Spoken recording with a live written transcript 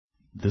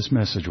This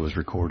message was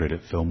recorded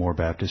at Fillmore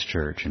Baptist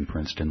Church in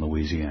Princeton,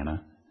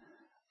 Louisiana.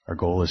 Our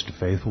goal is to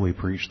faithfully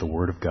preach the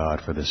Word of God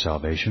for the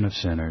salvation of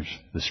sinners,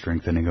 the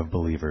strengthening of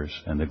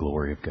believers, and the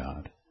glory of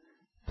God.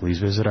 Please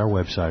visit our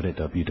website at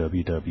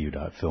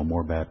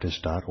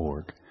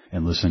www.fillmorebaptist.org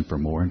and listen for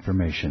more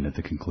information at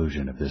the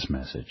conclusion of this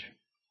message.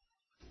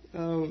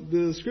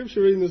 The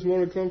scripture reading this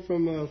morning comes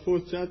from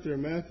 4th chapter of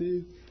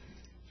Matthew.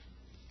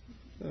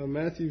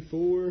 Matthew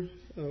 4.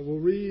 We'll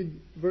read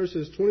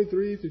verses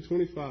 23 through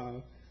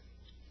 25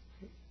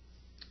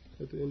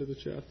 at the end of the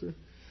chapter.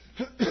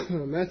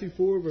 Matthew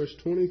 4, verse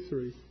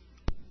 23.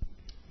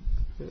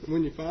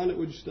 When you find it,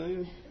 would you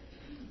stand?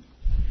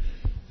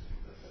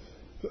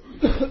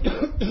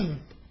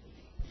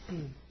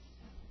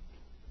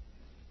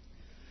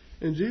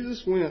 And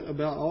Jesus went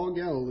about all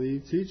Galilee,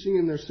 teaching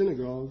in their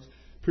synagogues,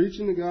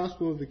 preaching the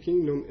gospel of the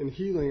kingdom, and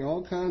healing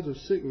all kinds of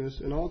sickness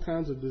and all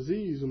kinds of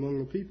disease among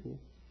the people.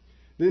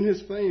 Then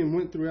his fame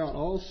went throughout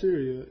all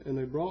Syria, and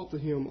they brought to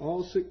him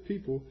all sick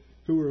people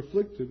who were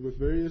afflicted with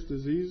various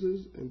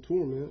diseases and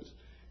torments,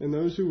 and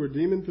those who were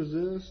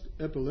demon-possessed,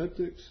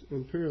 epileptics,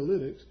 and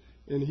paralytics,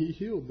 and he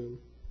healed them.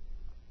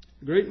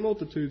 Great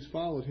multitudes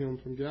followed him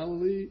from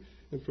Galilee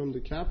and from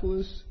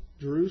Decapolis,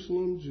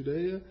 Jerusalem,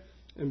 Judea,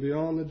 and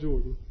beyond the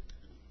Jordan.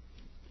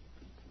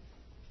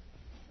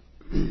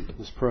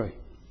 Let's pray.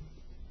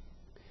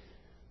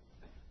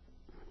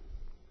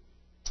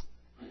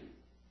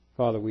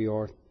 Father, we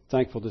are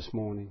thankful this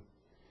morning,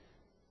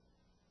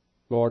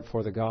 Lord,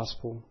 for the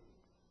gospel,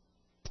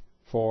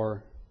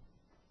 for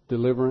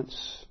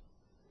deliverance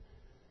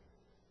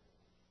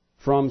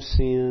from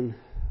sin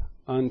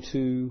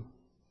unto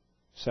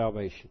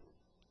salvation.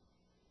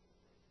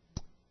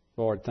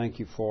 Lord, thank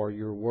you for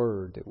your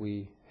word that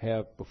we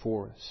have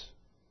before us.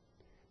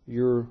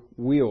 Your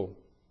will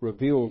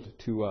revealed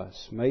to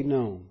us, made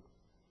known.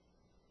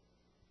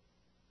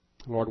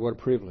 Lord, what a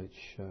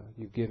privilege.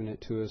 You've given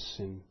it to us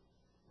in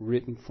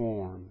written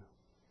form.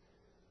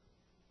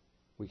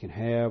 We can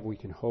have, we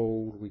can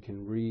hold, we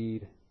can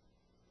read.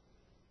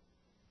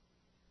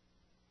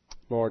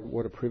 Lord,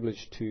 what a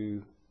privilege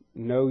to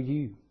know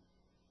you.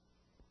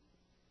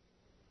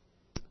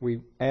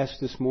 We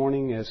ask this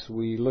morning as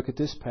we look at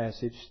this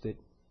passage that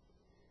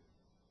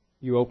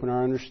you open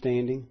our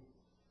understanding.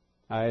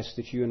 I ask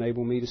that you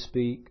enable me to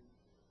speak,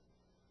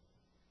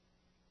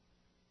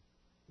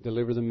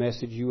 deliver the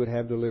message you would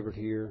have delivered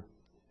here.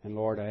 And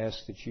Lord, I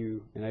ask that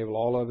you enable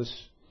all of us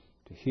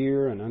to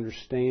hear and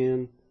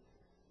understand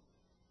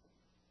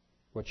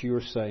what you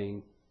are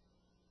saying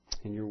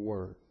in your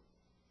word.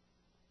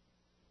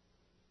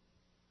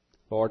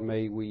 Lord,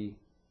 may we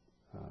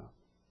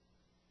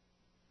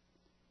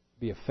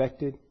be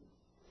affected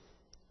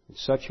in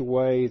such a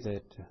way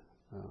that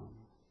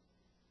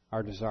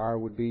our desire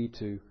would be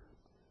to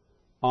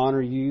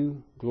honor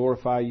you,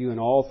 glorify you in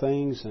all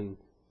things, and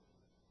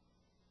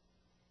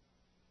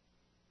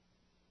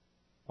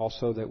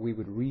also that we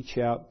would reach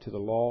out to the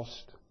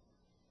lost,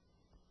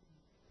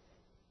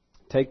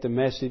 take the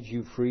message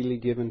you've freely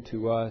given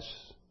to us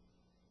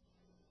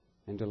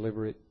and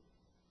deliver it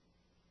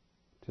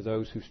to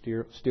those who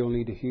still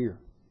need to hear.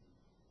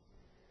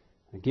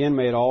 Again,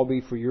 may it all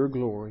be for your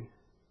glory.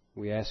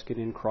 We ask it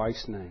in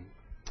Christ's name.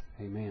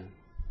 Amen.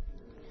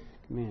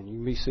 Amen. You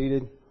can be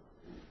seated.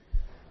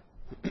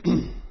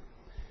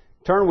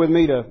 Turn with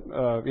me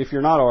to, if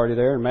you're not already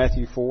there, in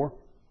Matthew 4.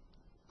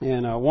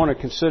 And I want to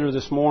consider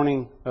this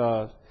morning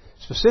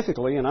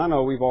specifically, and I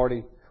know we've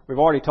already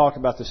talked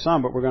about this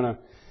some, but we're going to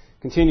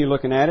continue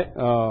looking at it.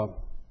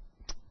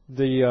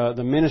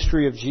 The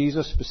ministry of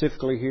Jesus,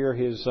 specifically here,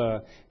 his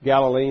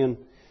Galilean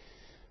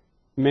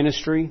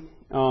ministry.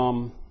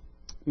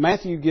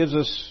 Matthew gives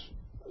us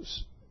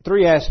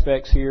three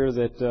aspects here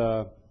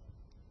that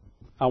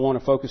I want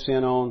to focus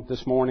in on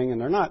this morning,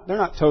 and they're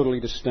not totally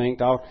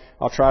distinct.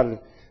 I'll try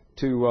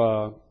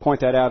to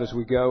point that out as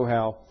we go.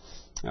 How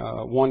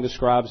one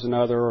describes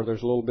another, or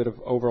there's a little bit of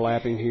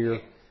overlapping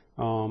here.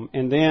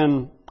 And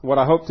then what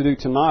I hope to do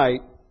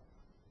tonight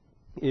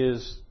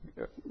is,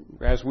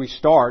 as we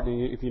start,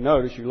 and if you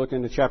notice, you look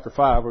into chapter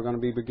 5, we're going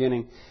to be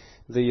beginning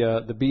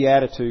the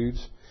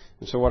Beatitudes.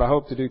 And so what I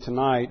hope to do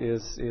tonight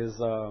is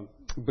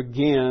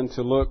begin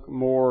to look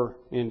more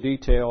in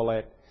detail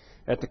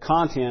at the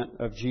content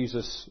of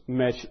Jesus'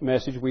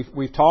 message.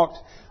 We've talked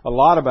a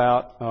lot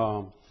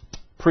about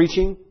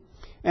preaching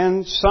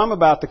and some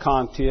about the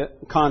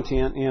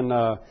content and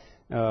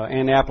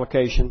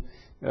application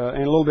in a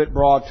little bit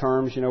broad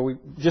terms. You know,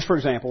 for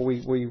example,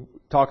 we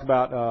talked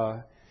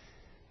about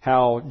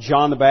how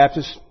John the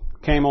Baptist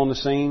came on the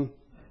scene,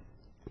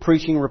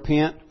 preaching,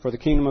 repent, for the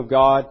kingdom of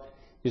God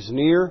is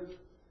near.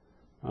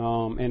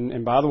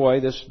 And by the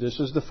way, this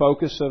is the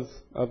focus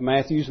of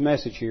Matthew's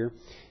message here.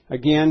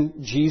 Again,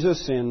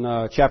 Jesus in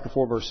chapter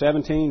 4, verse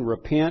 17,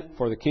 repent,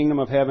 for the kingdom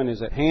of heaven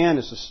is at hand.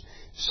 It's the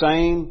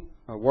same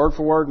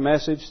word-for-word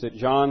message that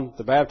John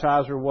the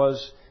Baptizer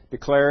was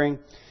declaring.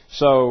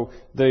 So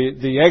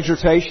the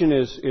exhortation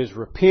is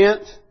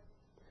repent.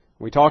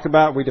 We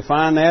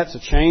define that. It's a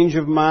change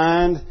of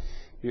mind,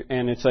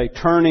 and it's a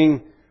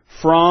turning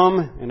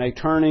from and a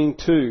turning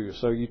to.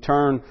 So you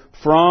turn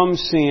from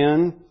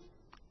sin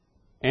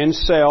and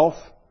self,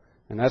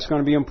 and that's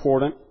going to be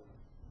important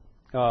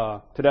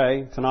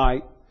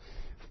tonight.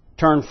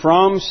 Turn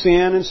from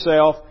sin and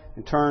self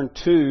and turn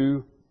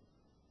to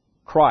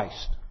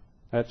Christ.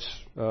 That's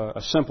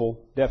a simple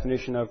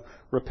definition of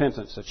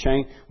repentance. A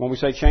change. When we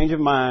say change of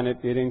mind,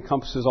 it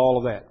encompasses all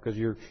of that, because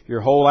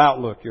your whole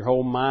outlook, your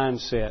whole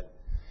mindset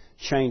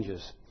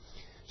changes.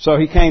 So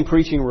he came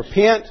preaching,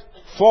 repent,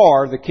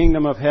 for the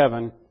kingdom of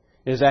heaven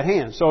is at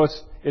hand. So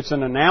it's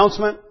an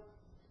announcement.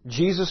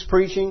 Jesus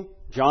preaching,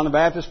 John the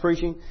Baptist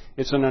preaching.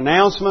 It's an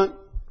announcement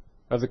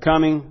of the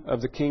coming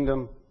of the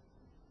kingdom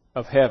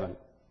of heaven.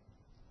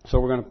 So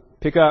we're going to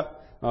pick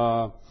up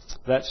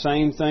that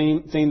same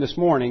theme this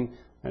morning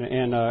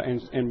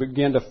and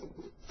begin to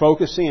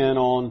focus in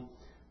on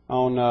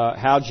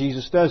how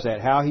Jesus does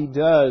that, how He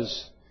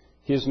does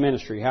His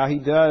ministry, how He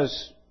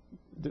does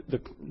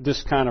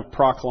this kind of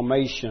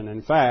proclamation.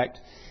 In fact,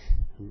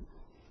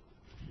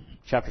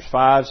 chapters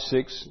 5,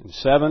 6, and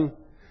 7,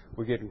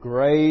 we get a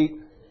great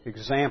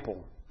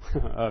example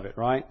of it,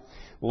 right?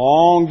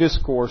 Long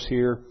discourse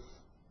here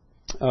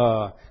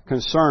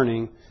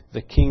concerning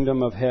the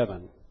kingdom of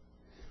heaven,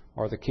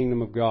 or the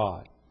kingdom of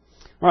God.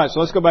 All right, so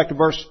let's go back to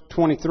verse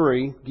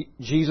 23.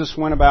 Jesus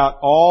went about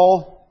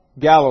all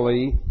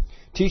Galilee,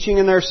 teaching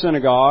in their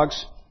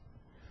synagogues,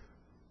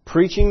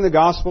 preaching the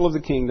gospel of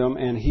the kingdom,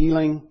 and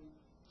healing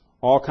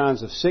all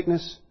kinds of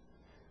sickness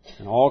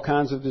and all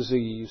kinds of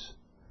disease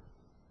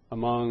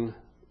among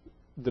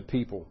the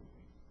people.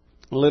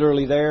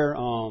 Literally there,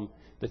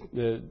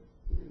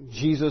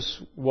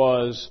 Jesus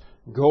was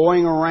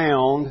going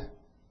around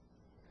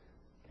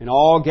in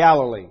all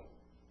Galilee.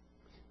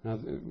 Now,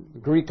 the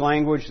Greek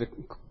language, the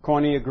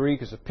Koine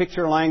Greek, is a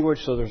picture language,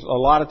 so there's a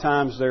lot of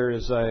times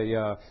it's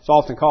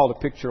often called a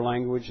picture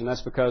language, and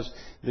that's because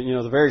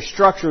the very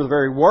structure, the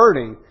very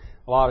wording,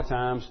 a lot of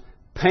times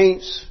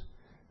paints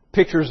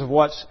pictures of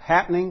what's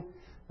happening.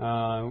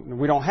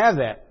 We don't have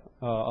that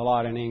a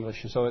lot in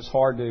English, and so it's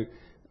hard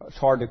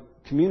to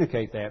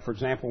communicate that. For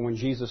example, when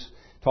Jesus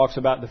talks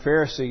about the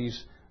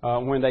Pharisees,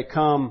 when they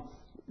come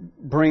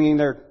bringing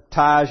their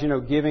tithes,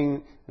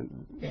 giving,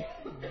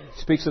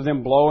 speaks of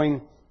them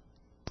blowing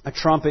a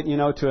trumpet,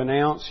 to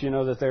announce,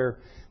 that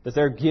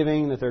they're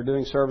giving, that they're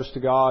doing service to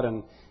God,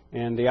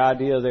 and the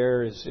idea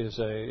there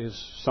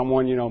is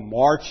someone,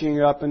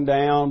 marching up and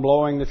down,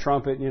 blowing the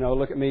trumpet,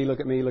 look at me, look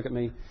at me, look at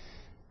me.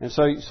 And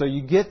so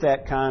you get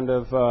that kind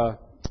of,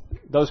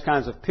 those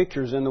kinds of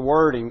pictures in the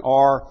wording.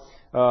 Or,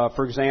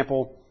 for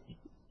example,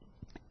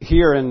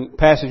 here in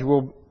passage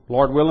we'll,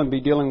 Lord willing,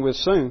 be dealing with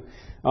soon,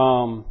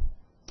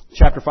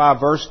 chapter 5,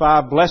 verse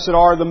 5, blessed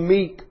are the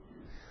meek.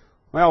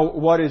 Well,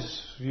 what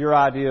is your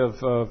idea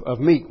of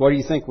meek? What do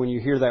you think when you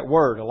hear that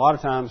word? A lot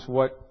of times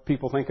what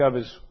people think of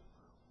is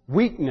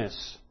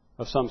weakness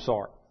of some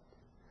sort.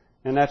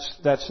 And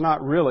that's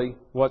not really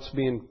what's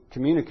being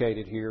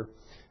communicated here.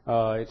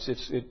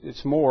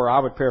 It's more, I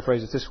would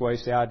paraphrase it this way,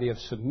 it's the idea of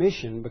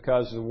submission,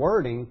 because the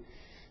wording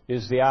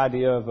is the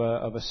idea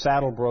of a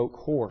saddle-broke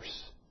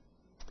horse.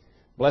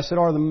 Blessed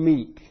are the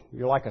meek.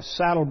 You're like a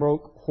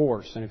saddle-broke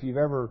horse. And if you've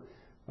ever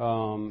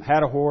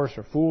had a horse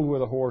or fooled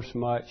with a horse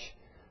much,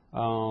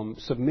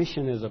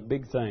 submission is a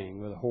big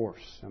thing with a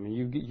horse. I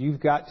mean, you've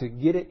got to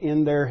get it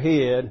in their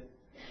head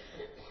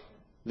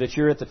that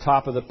you're at the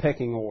top of the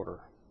pecking order.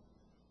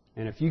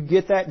 And if you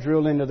get that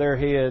drilled into their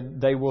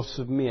head, they will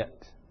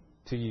submit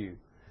to you.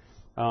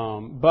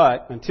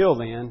 But until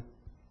then,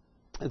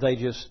 they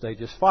just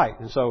fight.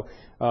 And so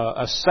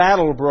a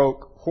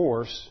saddle-broke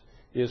horse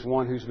is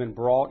one who's been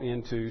brought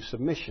into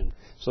submission.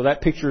 So that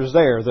picture is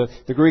there.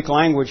 The Greek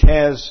language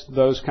has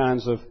those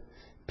kinds of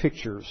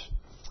pictures.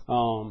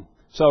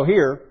 So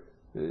here,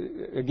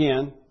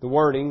 again, the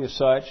wording is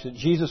such that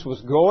Jesus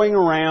was going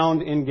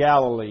around in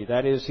Galilee.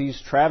 That is,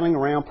 He's traveling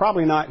around,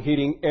 probably not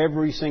hitting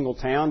every single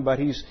town, but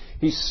He's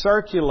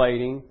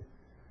circulating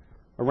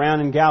around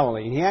in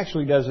Galilee. And He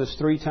actually does this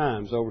 3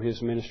 times over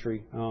His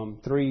ministry.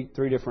 Three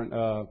different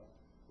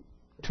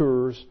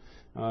tours.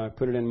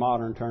 Put it in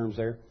modern terms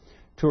there.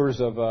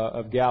 Tours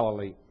of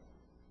Galilee.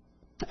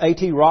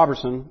 A.T.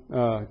 Robertson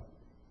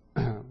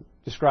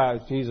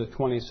describes, he's a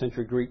 20th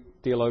century Greek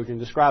theologian,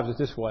 describes it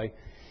this way.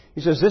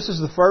 He says, this is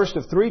the first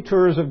of 3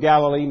 tours of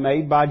Galilee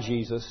made by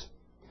Jesus.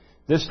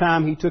 This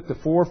time He took the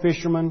 4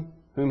 fishermen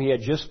whom He had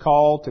just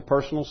called to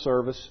personal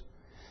service.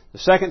 The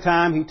second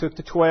time He took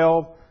the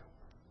 12.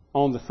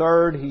 On the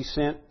third, He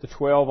sent the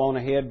 12 on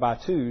ahead by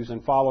twos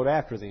and followed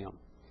after them.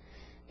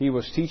 He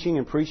was teaching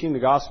and preaching the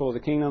gospel of the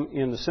kingdom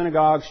in the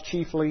synagogues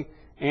chiefly,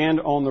 and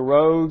on the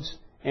roads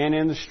and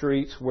in the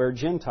streets where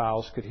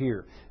Gentiles could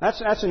hear.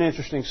 That's an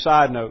interesting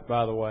side note,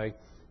 by the way.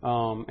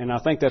 And I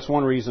think that's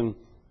one reason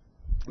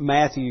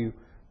Matthew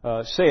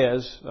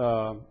says,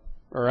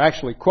 or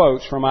actually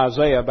quotes from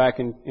Isaiah back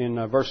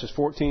in verses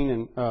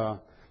 14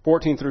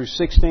 through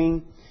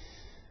 16.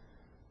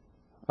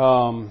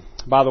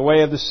 By the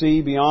way of the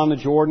sea, beyond the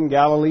Jordan,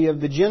 Galilee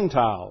of the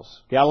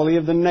Gentiles, Galilee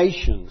of the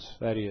nations,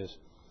 that is.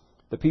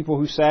 The people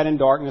who sat in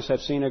darkness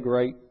have seen a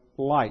great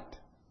light.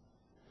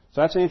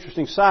 So that's an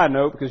interesting side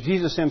note, because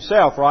Jesus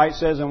Himself, right,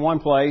 says in one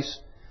place,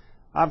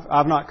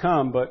 I've not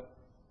come but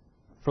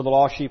for the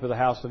lost sheep of the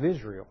house of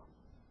Israel.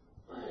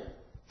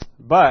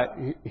 But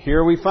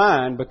here we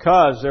find,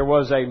 because there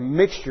was a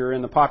mixture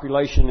in the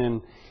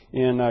population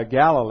in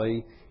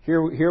Galilee,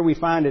 here we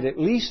find it at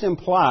least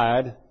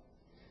implied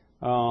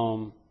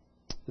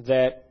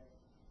that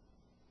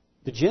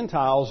the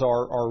Gentiles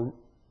are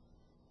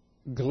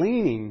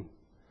gleaning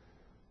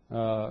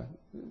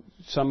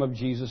some of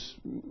Jesus'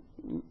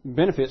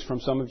 benefits from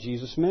some of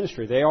Jesus'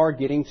 ministry. They are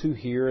getting to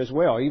hear as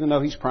well. Even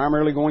though He's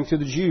primarily going to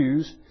the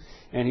Jews,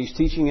 and He's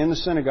teaching in the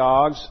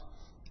synagogues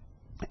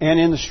and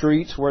in the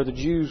streets where the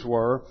Jews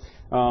were,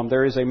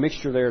 there is a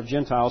mixture there of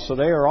Gentiles, so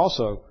they are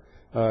also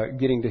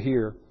getting to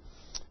hear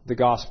the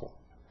gospel.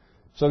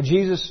 So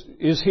Jesus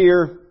is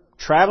here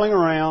traveling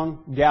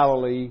around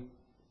Galilee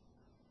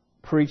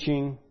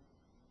preaching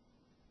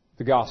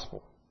the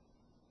gospel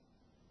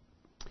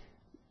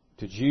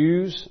to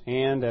Jews,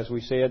 and as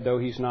we said, though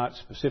He's not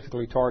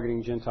specifically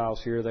targeting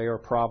Gentiles here, they are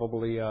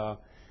probably,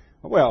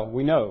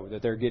 we know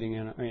that they're getting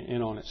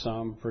in on it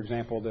some. For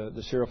example,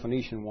 the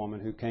Syrophoenician woman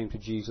who came to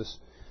Jesus,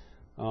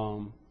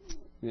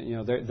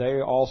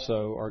 they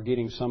also are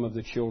getting some of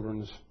the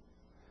children's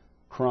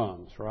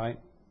crumbs, right?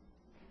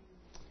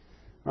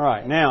 All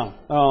right,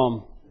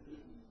 now,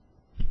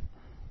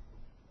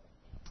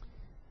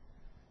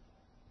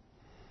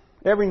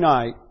 every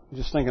night,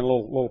 just thinking a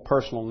little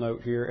personal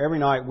note here, every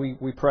night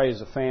we pray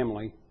as a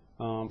family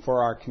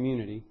for our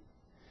community,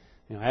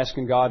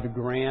 asking God to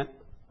grant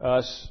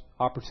us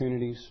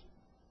opportunities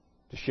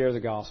to share the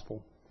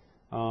gospel.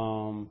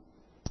 And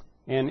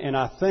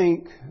I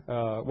think,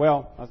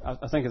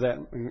 I think of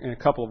that in a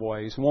couple of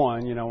ways.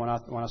 One,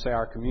 when I say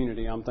our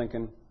community, I'm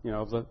thinking,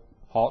 of the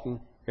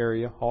Halton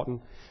area,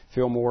 Halton,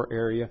 Fillmore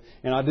area.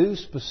 And I do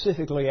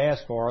specifically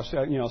ask for,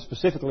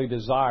 specifically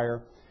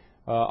desire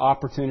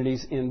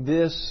opportunities in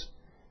this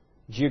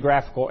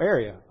geographical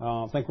area.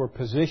 I think we're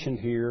positioned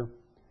here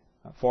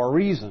for a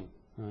reason.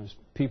 There's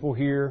people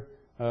here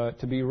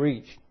to be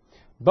reached.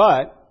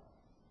 But,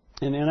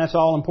 and that's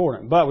all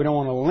important, but we don't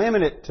want to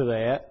limit it to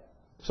that.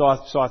 So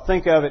I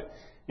think of it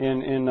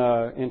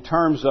in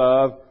terms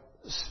of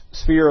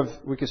sphere of,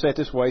 we could say it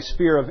this way,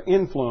 sphere of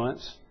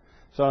influence.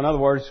 So in other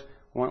words,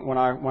 when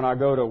I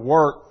go to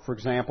work, for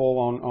example,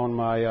 on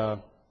my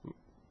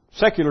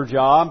secular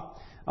job,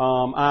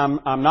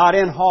 I'm not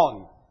in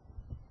Halton,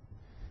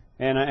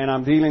 and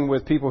I'm dealing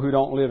with people who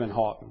don't live in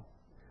Halton,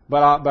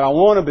 but I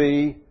want to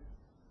be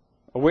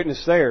a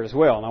witness there as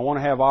well, and I want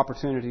to have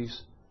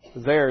opportunities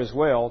there as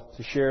well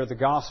to share the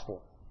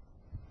gospel.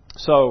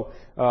 So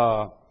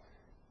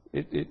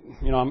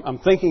I'm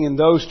thinking in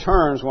those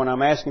terms when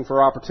I'm asking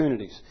for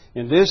opportunities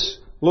in this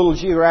little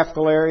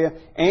geographical area,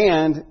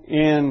 and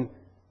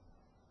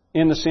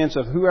in the sense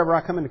of whoever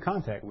I come into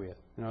contact with,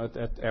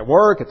 at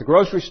work, at the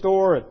grocery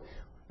store,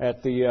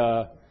 at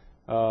the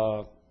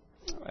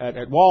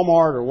at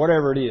Walmart or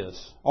whatever it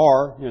is,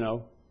 or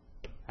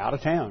out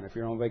of town if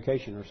you're on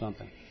vacation or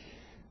something.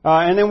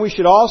 And then we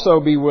should also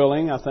be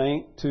willing, I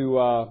think,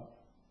 to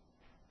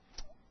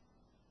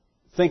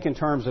think in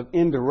terms of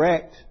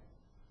indirect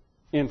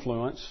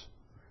influence.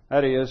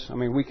 That is,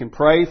 we can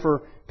pray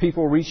for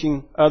people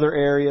reaching other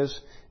areas,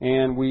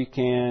 and we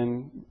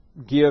can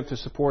give to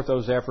support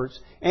those efforts.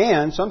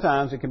 And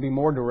sometimes it can be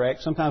more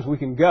direct. Sometimes we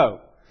can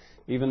go,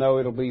 even though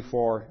it'll be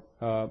for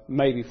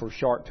maybe for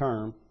short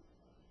term.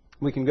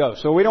 We can go.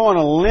 So we don't want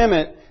to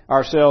limit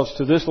ourselves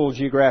to this little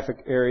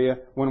geographic area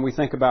when we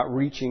think about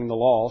reaching the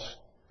lost.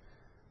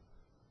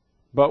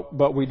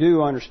 But we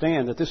do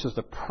understand that this is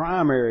the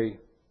primary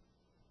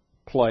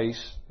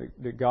place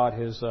that God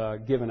has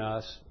given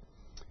us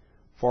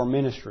for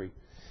ministry.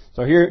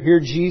 So here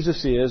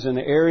Jesus is in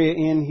the area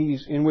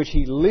in which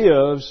He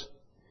lives.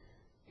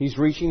 He's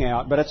reaching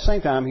out, but at the same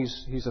time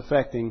He's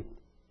affecting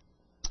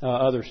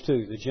others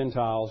too, the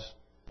Gentiles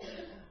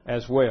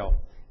as well.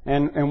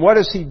 And what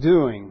is He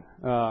doing?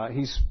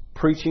 He's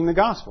preaching the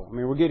gospel.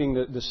 We're getting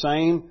the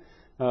same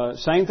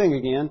thing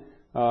again.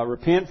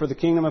 Repent, for the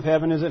kingdom of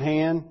heaven is at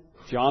hand.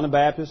 John the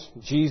Baptist,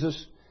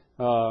 Jesus,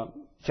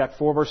 chapter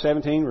 4, verse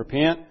 17.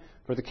 Repent,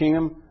 for the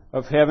kingdom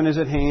of heaven is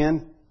at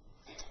hand.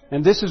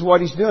 And this is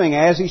what He's doing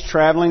as He's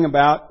traveling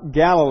about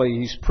Galilee.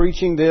 He's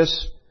preaching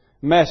this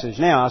message.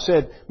 Now, I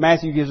said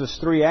Matthew gives us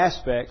three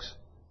aspects,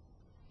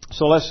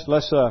 so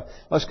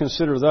let's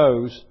consider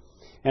those.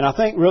 And I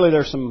think really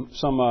there's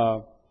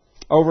some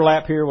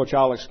overlap here, which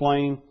I'll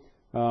explain.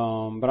 But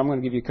I'm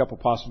going to give you a couple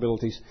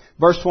possibilities.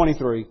 Verse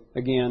 23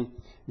 again.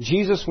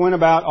 Jesus went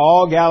about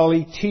all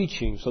Galilee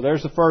teaching. So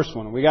there's the first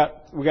one. We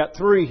got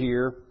three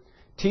here: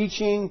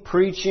 teaching,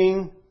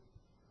 preaching,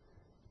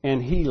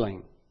 and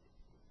healing.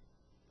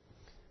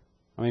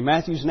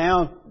 Matthew's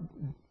now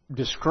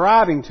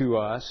describing to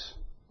us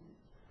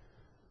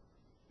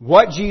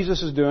what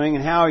Jesus is doing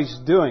and how He's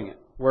doing it.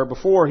 Where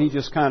before He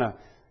just kind of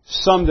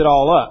summed it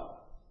all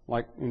up,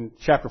 like in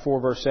chapter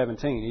 4, verse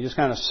 17. He just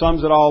kind of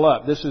sums it all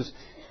up. This is,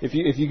 if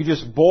you could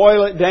just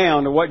boil it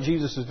down to what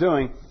Jesus is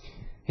doing,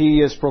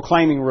 He is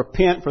proclaiming,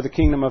 repent, for the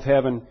kingdom of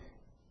heaven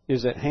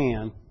is at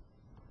hand.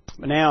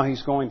 But now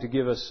He's going to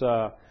give us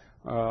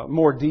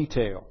more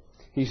detail.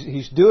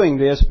 He's doing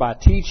this by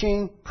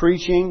teaching,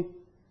 preaching,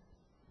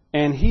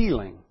 and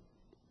healing.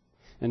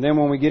 And then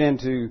when we get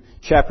into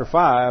chapter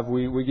 5,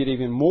 we get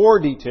even more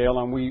detail,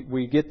 and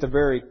we get the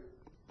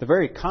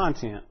very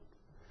content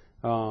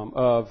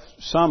of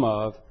some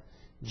of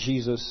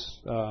Jesus'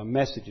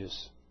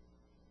 messages.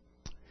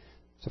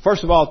 So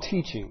first of all,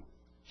 teaching.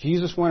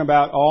 Jesus went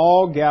about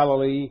all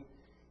Galilee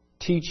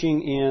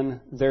teaching in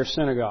their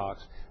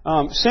synagogues.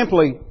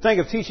 Simply think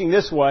of teaching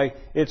this way.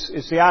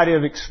 It's the idea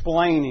of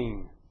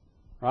explaining,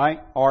 right?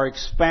 Or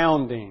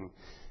expounding.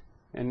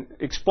 And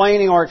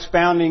explaining or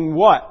expounding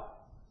what?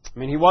 I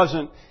mean, he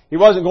wasn't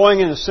going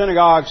into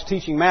synagogues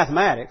teaching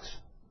mathematics.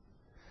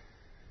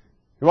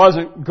 He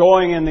wasn't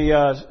going in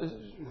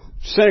the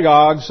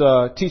synagogues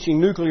teaching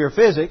nuclear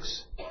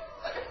physics.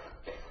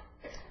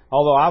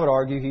 Although I would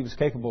argue he was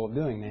capable of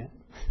doing that.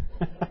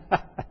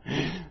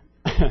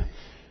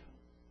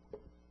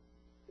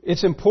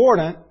 It's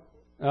important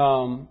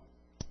to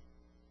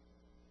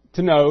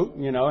note,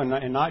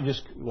 and not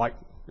just like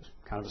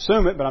kind of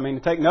assume it, but I mean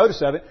to take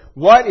notice of it.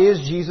 What is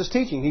Jesus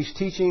teaching? He's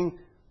teaching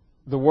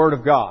the Word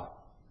of God,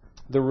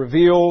 the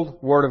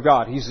revealed Word of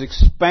God. He's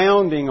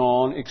expounding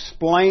on,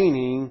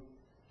 explaining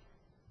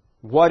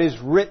what is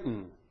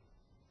written,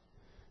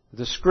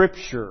 the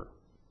Scripture,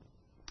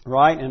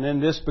 right? And then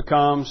this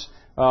becomes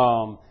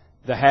the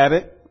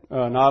habit,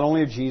 not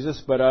only of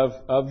Jesus, but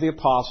of the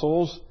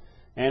apostles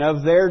and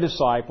of their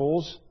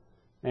disciples,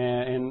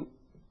 and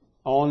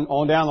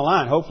on down the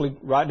line, hopefully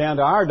right down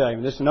to our day.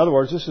 In other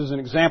words, this is an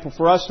example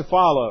for us to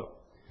follow.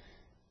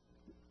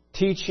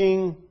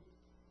 Teaching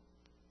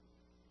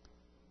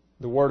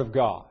the Word of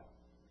God.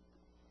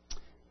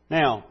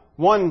 Now,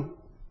 one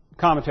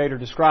commentator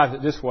describes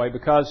it this way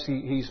because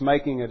he's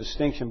making a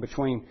distinction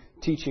between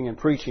teaching and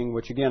preaching,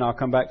 which again I'll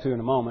come back to in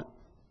a moment.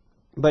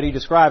 But he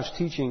describes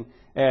teaching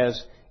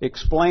as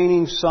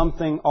explaining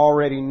something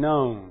already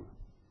known.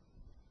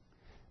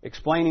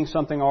 Explaining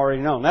something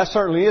already known. That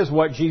certainly is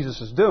what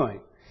Jesus is doing.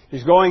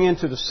 He's going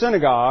into the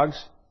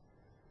synagogues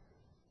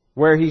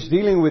where He's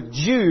dealing with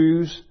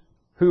Jews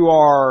who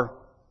are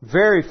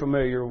very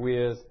familiar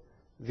with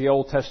the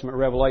Old Testament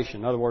revelation.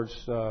 In other words,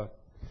 the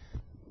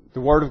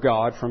Word of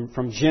God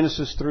from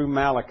Genesis through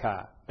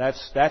Malachi.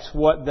 That's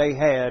what they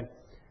had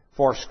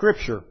for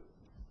Scripture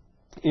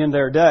in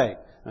their day.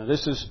 Now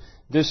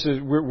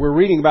we're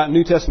reading about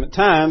New Testament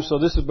times, so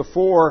this is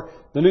before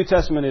the New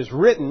Testament is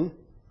written,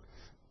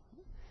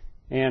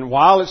 and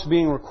while it's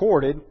being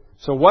recorded.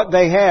 So what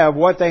they have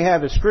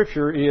as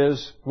Scripture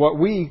is what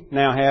we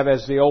now have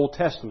as the Old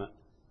Testament.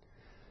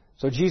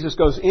 So Jesus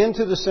goes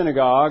into the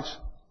synagogues,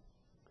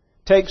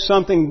 takes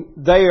something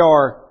they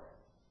are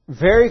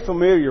very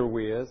familiar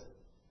with,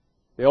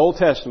 the Old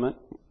Testament.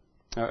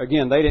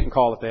 Again, they didn't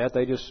call it that.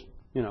 They just,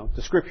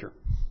 the Scripture.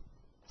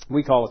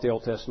 We call it the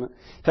Old Testament.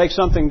 Takes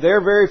something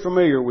they're very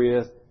familiar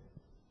with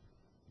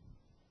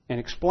and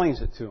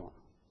explains it to them.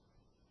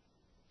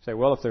 Say,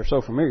 well, if they're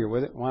so familiar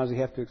with it, why does He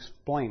have to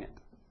explain it?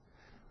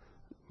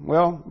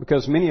 Well,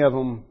 because many of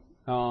them,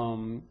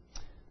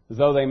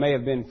 though they may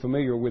have been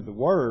familiar with the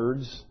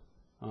words,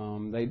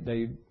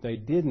 they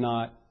did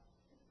not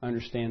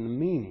understand the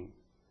meaning.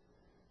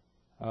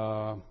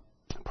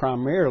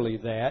 Primarily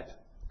that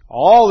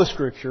all the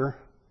Scripture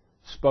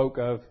spoke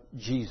of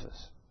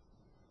Jesus.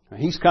 Now,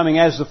 He's coming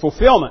as the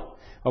fulfillment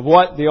of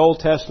what the Old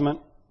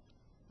Testament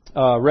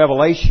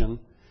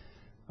revelation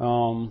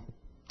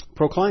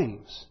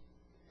proclaims.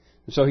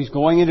 And so He's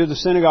going into the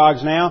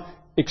synagogues now,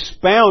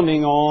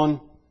 expounding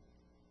on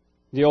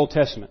the Old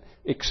Testament,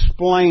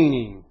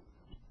 explaining,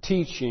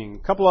 teaching.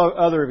 A couple of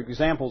other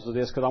examples of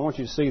this, because I want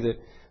you to see that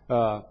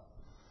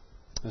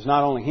it's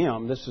not only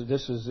Him. This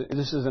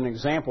is an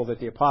example that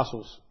the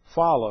apostles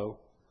follow,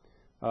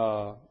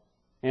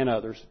 and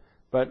others.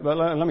 But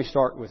let me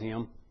start with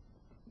Him,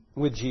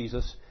 with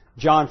Jesus.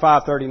 John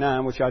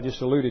 5:39, which I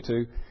just alluded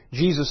to.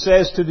 Jesus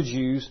says to the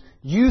Jews,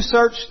 "You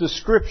search the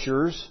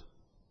Scriptures."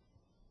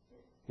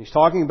 He's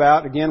talking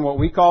about, again, what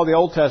we call the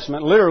Old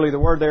Testament. Literally, the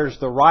word there is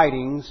the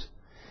writings.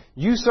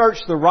 You search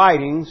the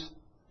writings,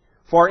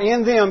 for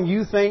in them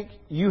you think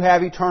you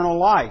have eternal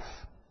life.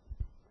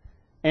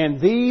 And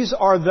these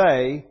are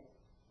they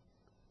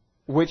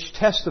which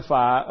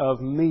testify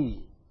of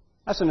me.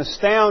 That's an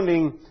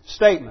astounding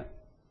statement.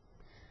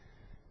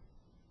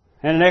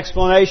 And an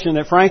explanation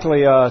that,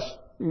 frankly,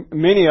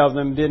 many of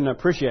them didn't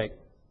appreciate.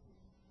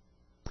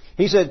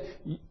 He said,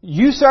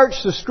 you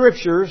search the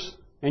Scriptures,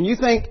 and you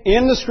think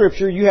in the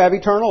Scripture you have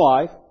eternal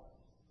life.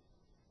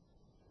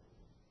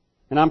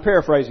 And I'm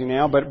paraphrasing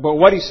now, but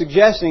what he's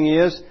suggesting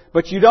is,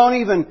 but you don't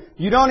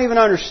even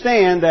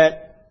understand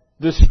that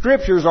the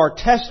Scriptures are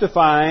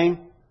testifying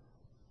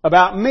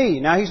about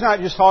me. Now, he's not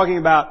just talking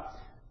about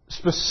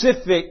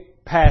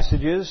specific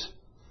passages.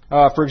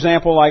 For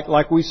example,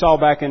 like we saw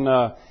back in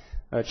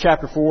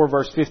chapter 4,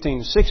 verse 15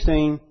 and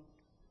 16.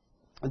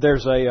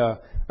 There's a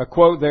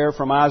quote there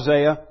from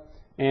Isaiah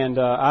and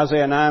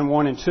Isaiah 9,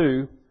 1 and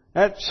 2.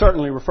 That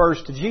certainly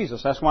refers to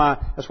Jesus. That's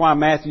why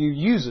Matthew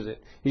uses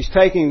it. He's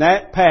taking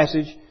that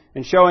passage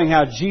and showing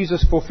how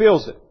Jesus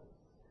fulfills it.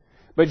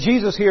 But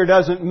Jesus here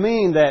doesn't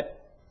mean that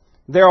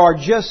there are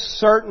just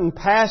certain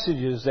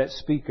passages that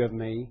speak of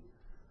me.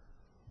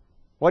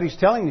 What He's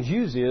telling the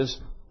Jews is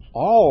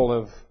all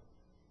of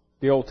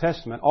the Old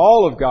Testament,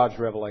 all of God's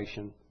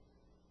revelation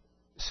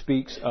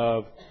speaks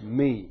of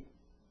me.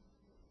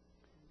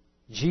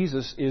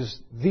 Jesus is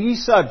the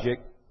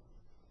subject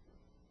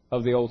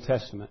of the Old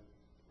Testament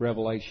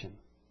revelation.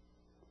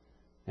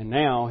 And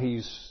now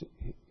He's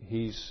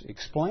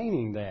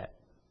explaining that.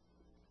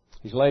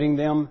 He's letting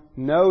them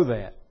know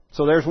that.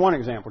 So there's one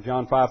example,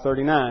 John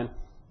 5:39.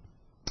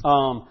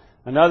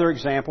 Another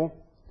example,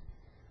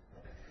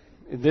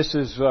 this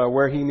is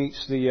where He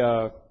meets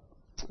the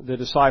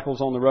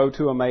disciples on the road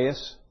to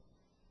Emmaus.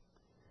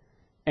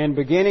 And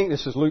beginning,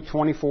 this is Luke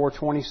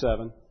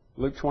 24:27.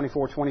 Luke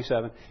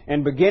 24:27.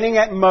 And beginning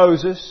at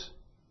Moses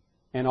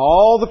and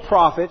all the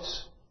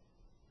prophets,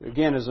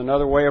 again is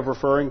another way of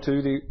referring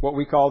to what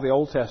we call the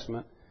Old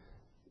Testament,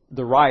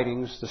 the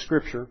writings, the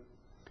Scripture.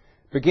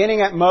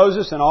 Beginning at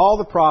Moses and all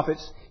the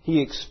prophets,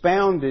 He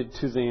expounded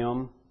to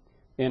them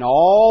in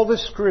all the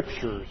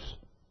Scriptures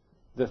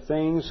the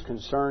things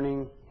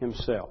concerning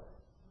Himself.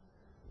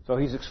 So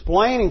He's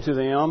explaining to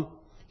them,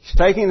 He's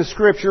taking the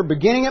Scripture,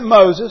 beginning at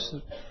Moses,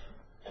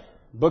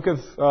 book of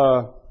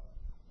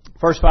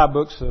first 5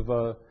 books of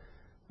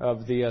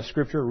the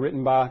Scripture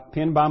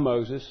penned by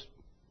Moses,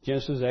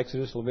 Genesis,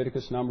 Exodus,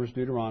 Leviticus, Numbers,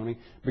 Deuteronomy.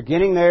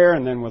 Beginning there,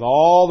 and then with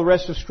all the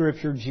rest of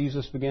Scripture,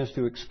 Jesus begins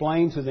to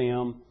explain to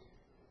them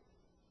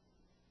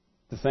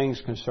the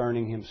things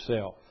concerning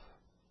Himself.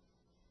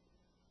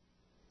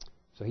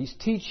 So He's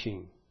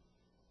teaching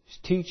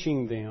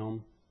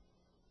them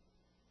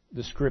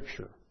the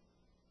Scripture.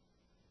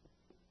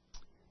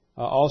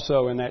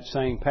 Also in that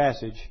same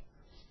passage,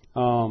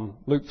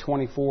 Luke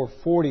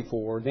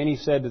 24:44, then He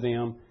said to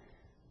them,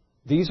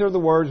 "These are the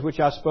words which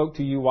I spoke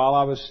to you while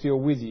I was still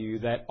with you,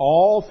 that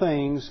all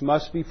things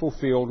must be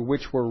fulfilled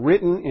which were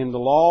written in the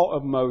law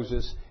of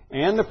Moses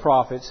and the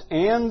prophets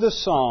and the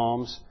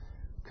Psalms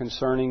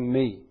concerning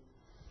me."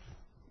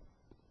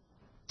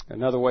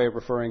 Another way of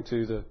referring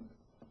to the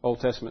Old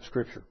Testament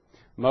Scripture.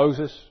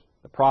 Moses,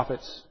 the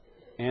prophets,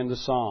 and the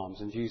Psalms.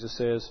 And Jesus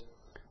says,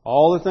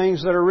 all the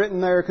things that are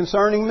written there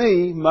concerning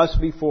me must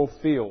be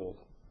fulfilled.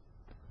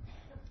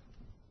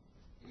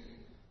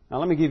 Now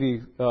let me give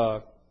you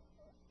a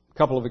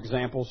couple of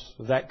examples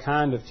of that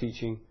kind of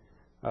teaching.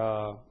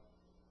 Well,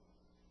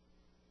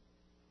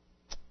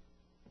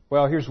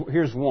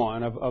 here's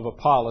one of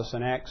Apollos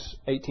in Acts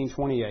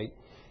 18:28.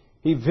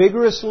 He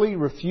vigorously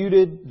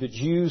refuted the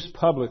Jews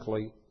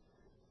publicly,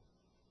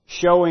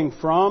 showing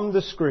from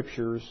the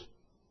Scriptures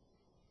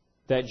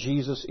that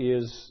Jesus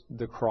is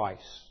the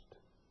Christ.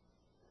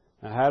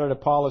 Now, how did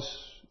Apollos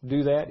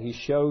do that? He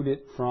showed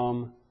it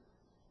from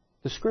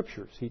the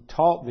Scriptures. He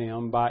taught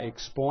them by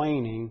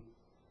explaining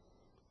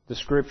the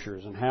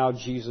Scriptures and how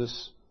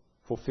Jesus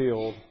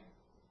fulfilled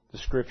the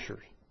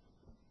Scriptures.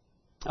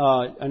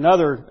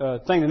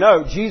 Another thing to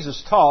note,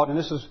 Jesus taught, and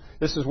this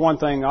is one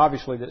thing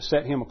obviously that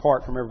set Him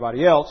apart from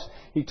everybody else.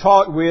 He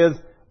taught with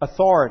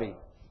authority.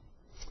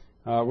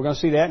 We're going to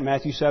see that in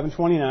Matthew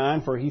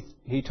 7:29. For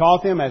he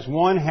taught them as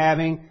one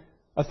having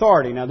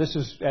authority. Now this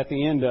is at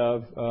the end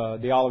of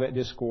the Olivet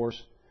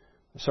Discourse,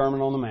 the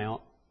Sermon on the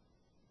Mount.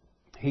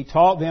 He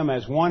taught them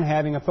as one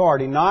having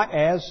authority, not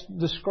as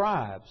the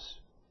scribes.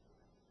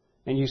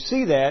 And you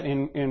see that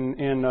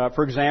in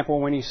for example,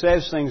 when He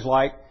says things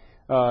like,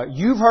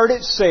 "You've heard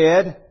it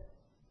said,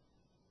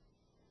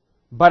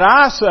 but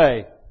I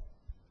say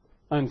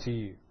unto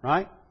you,"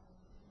 right?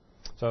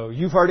 So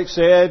you've heard it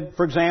said,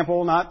 for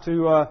example, not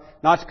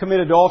to commit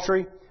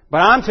adultery. But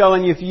I'm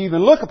telling you, if you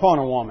even look upon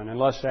a woman and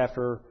lust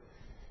after her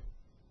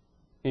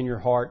in your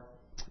heart,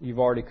 you've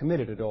already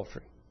committed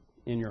adultery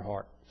in your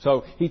heart.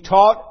 So He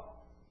taught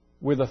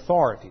with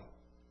authority.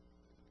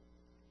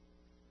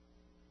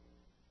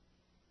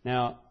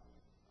 Now,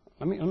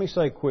 let me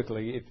say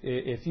quickly,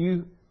 if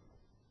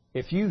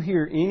you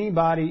hear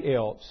anybody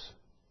else,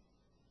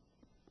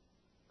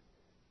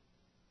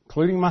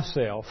 including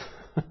myself,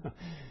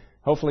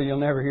 hopefully you'll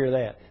never hear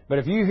that. But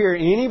if you hear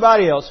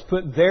anybody else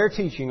put their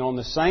teaching on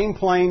the same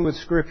plane with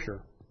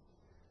Scripture,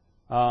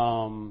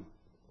 you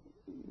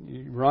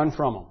run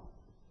from them.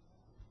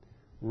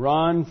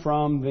 Run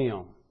from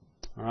them.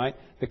 All right?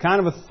 The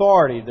kind of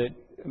authority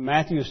that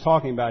Matthew is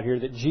talking about here,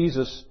 that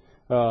Jesus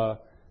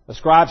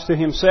ascribes to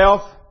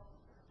Himself,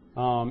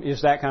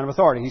 is that kind of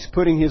authority. He's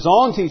putting His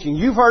own teaching.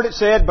 You've heard it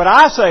said, but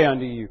I say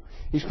unto you.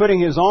 He's putting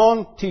His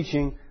own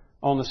teaching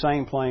on the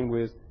same plane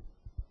with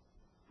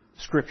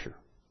Scripture.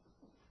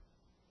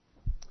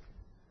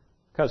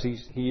 Because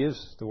He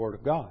is the Word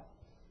of God.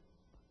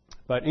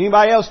 But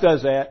anybody else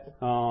does that,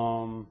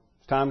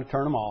 it's time to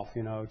turn them off.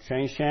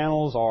 Change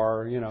channels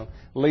or,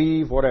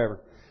 leave, whatever.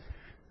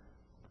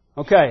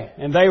 Okay,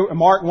 and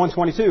Mark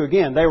 1:22,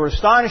 again, they were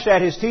astonished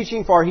at His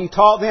teaching, for He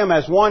taught them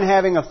as one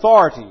having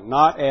authority,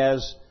 not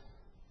as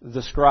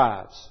the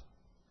scribes.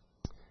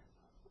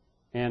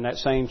 And that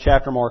same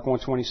chapter, Mark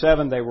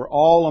 1:27, they were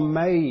all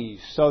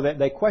amazed, so that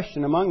they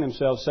questioned among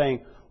themselves,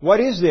 saying, "What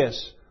is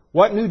this?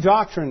 What new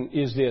doctrine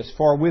is this?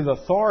 For with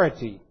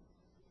authority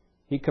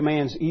He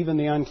commands even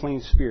the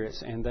unclean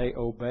spirits, and they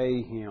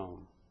obey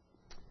Him.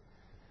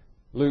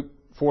 Luke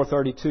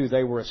 4:32,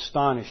 they were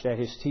astonished at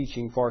His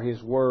teaching, for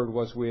His word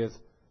was with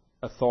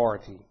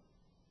authority.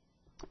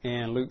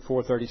 And Luke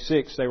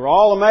 4:36, they were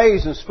all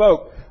amazed and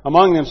spoke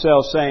among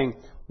themselves, saying,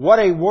 what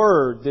a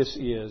word this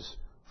is,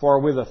 for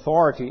with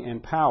authority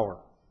and power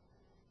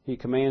He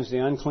commands the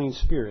unclean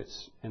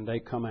spirits, and they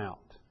come out.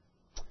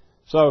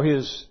 So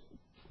His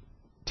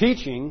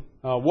teaching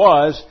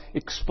was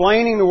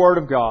explaining the Word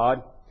of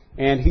God,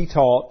 and He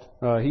taught,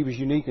 He was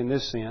unique in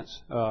this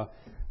sense,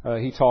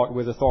 He taught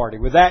with authority,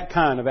 with that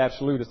kind of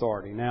absolute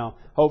authority. Now,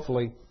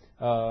 hopefully,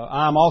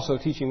 I'm also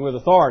teaching with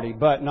authority,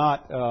 but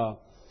not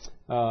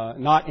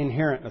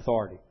inherent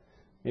authority.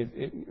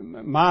 The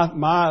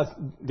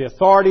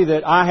authority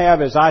that I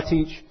have as I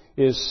teach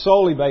is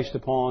solely based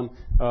upon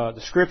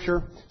the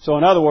Scripture. So,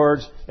 in other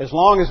words, as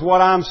long as what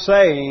I'm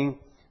saying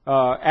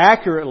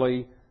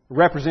accurately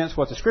represents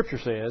what the Scripture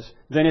says,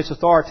 then it's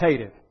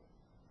authoritative.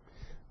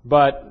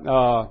 But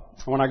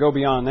when I go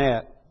beyond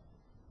that,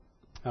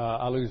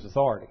 I lose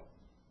authority.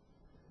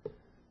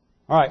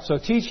 All right, so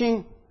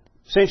teaching,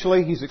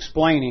 essentially, He's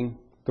explaining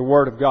the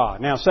Word of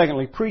God. Now,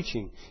 secondly,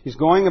 preaching. He's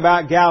going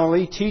about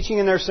Galilee, teaching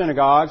in their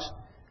synagogues,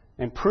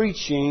 and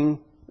preaching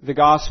the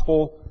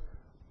gospel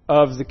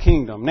of the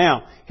kingdom.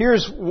 Now,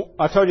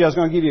 I told you I was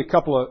going to give you a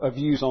couple of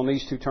views on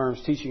these two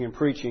terms, teaching and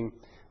preaching.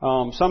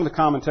 Some of the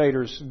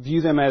commentators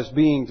view them as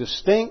being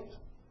distinct,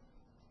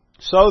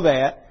 so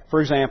that,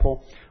 for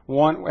example,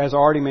 one, as I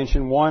already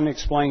mentioned, one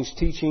explains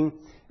teaching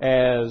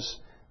as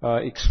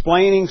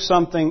explaining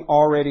something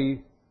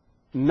already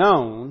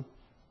known,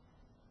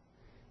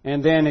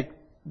 and then it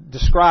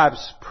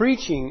describes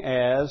preaching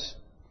as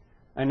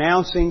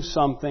announcing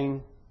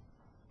something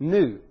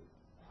new.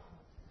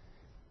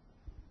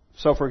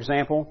 So, for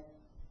example,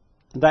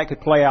 that could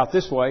play out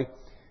this way.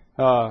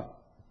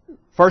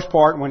 First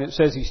part, when it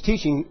says He's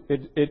teaching,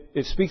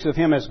 it speaks of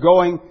Him as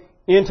going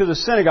into the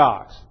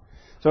synagogues.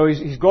 So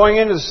He's going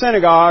into the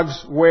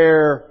synagogues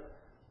where,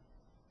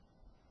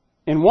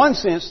 in one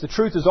sense, the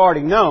truth is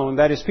already known.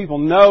 That is, people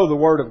know the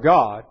Word of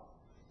God.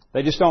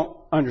 They just don't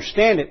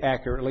understand it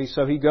accurately.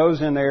 So He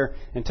goes in there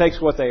and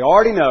takes what they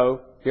already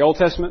know, the Old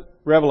Testament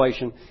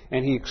revelation,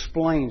 and He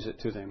explains it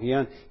to them.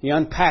 He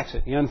unpacks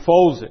it. He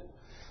unfolds it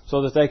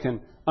so that they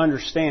can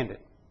understand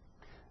it.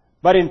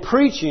 But in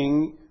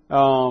preaching,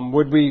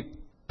 would be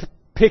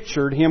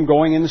pictured Him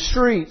going in the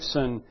streets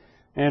and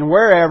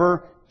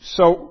wherever,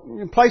 so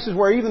in places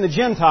where even the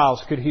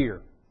Gentiles could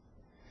hear.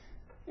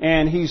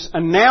 And He's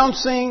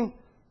announcing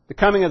the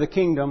coming of the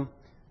kingdom,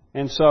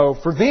 and so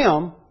for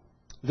them,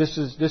 this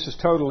is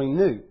totally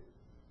new.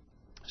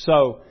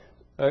 So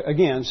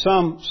again,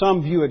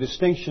 some view a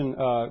distinction.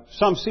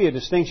 Some see a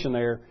distinction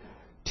there: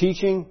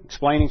 teaching,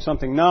 explaining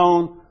something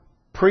known;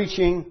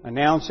 preaching,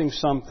 announcing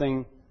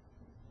something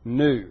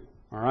new.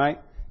 All right.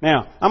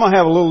 Now, I'm going to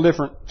have a little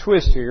different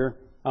twist here.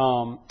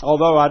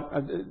 Although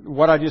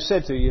what I just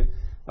said to you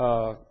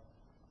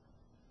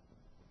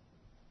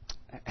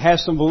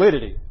has some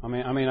validity. I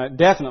mean,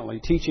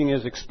 definitely, teaching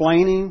is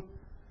explaining,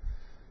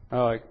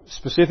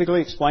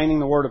 specifically explaining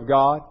the Word of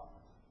God,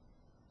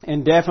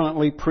 and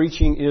definitely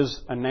preaching is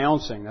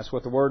announcing. That's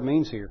what the word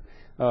means here,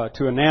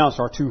 to announce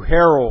or to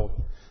herald.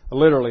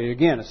 Literally,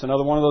 again, it's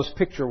another one of those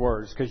picture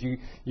words, because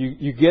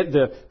you get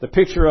the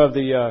picture of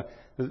the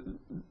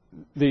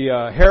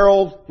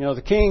herald. You know,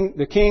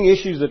 the king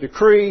issues a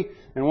decree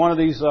in one of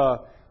these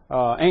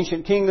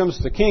ancient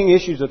kingdoms. The king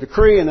issues a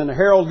decree, and then the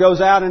herald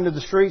goes out into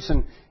the streets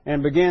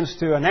and begins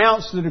to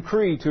announce the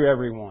decree to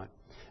everyone.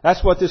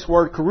 That's what this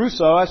word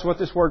kerusso, that's what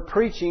this word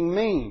preaching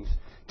means.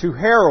 To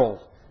herald,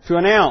 to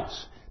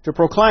announce, to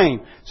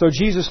proclaim. So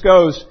Jesus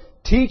goes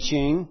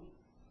teaching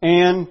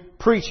and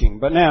preaching.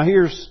 But now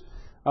here's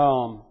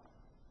a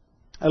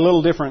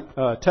little different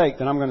take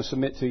that I'm going to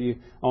submit to you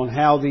on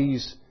how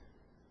these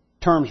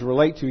terms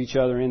relate to each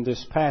other in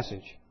this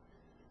passage.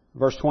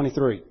 Verse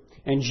 23.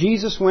 And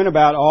Jesus went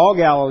about all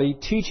Galilee,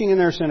 teaching in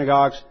their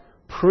synagogues,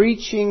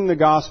 preaching the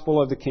gospel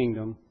of the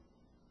kingdom,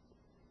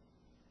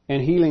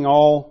 and healing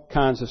all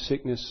kinds of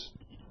sickness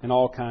and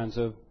all kinds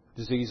of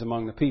disease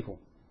among the people.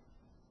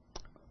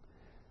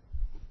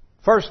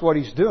 First, what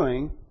He's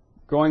doing,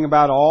 going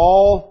about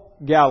all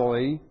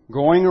Galilee,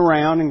 going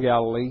around in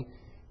Galilee,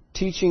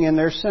 teaching in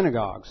their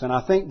synagogues. And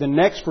I think the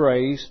next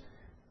phrase,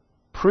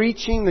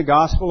 preaching the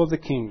gospel of the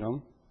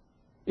kingdom,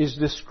 is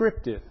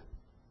descriptive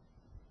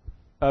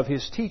of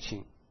His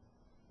teaching.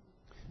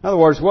 In other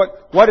words,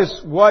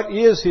 what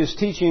is His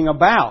teaching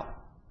about?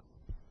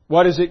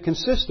 What does it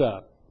consist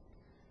of?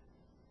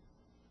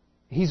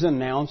 He's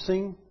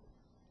announcing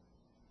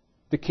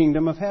the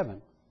kingdom of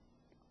heaven.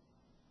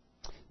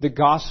 The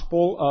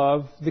gospel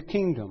of the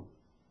kingdom.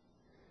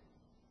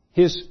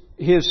 His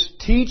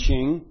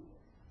teaching,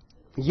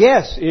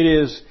 yes, it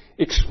is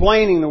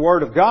explaining the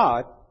Word of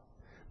God,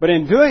 but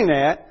in doing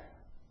that,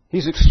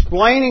 He's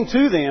explaining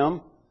to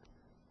them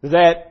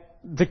that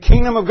the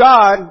kingdom of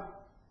God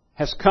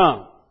has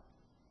come.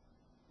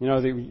 You know,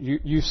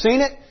 you've seen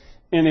it.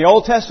 in the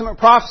Old Testament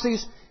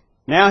prophecies,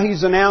 now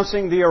He's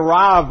announcing the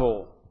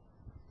arrival.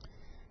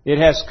 It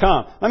has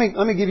come. Let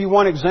me give you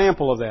one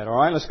example of that, all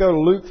right? Let's go to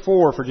Luke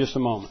 4 for just a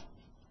moment.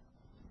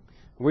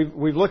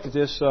 We've looked at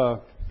this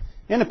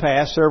in the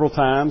past several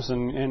times,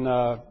 and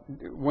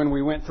when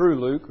we went through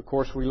Luke, of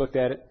course, we looked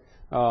at it,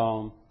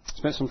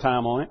 spent some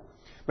time on it.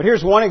 But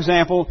here's one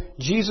example,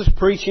 Jesus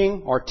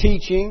preaching or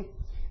teaching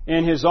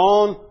in His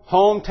own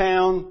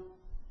hometown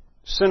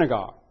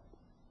synagogue.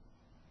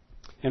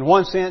 In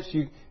one sense,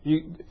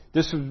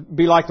 this would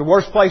be like the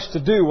worst place to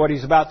do what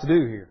He's about to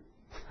do here.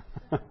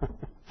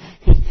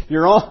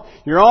 Your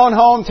own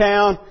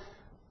hometown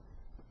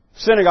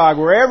synagogue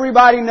where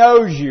everybody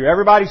knows you.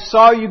 Everybody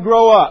saw you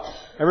grow up.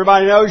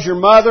 Everybody knows your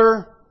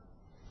mother,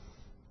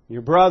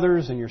 your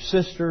brothers, and your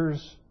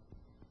sisters.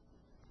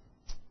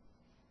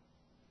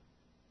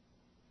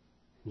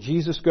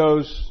 Jesus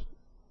goes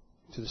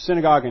to the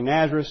synagogue in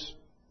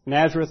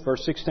Nazareth,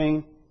 verse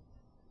 16.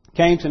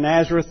 Came to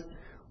Nazareth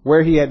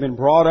where He had been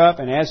brought up,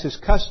 and as His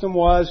custom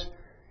was,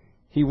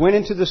 He went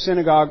into the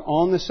synagogue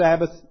on the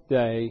Sabbath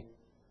day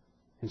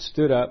and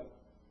stood up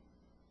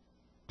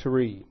to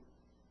read.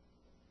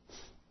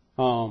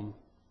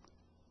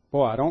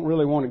 Boy, I don't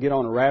really want to get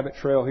on a rabbit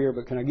trail here,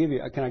 but can I give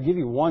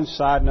you one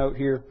side note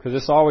here? Because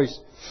this always,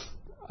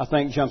 I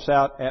think, jumps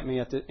out at me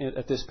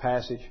at this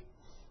passage.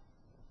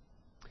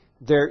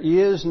 There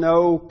is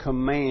no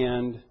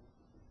command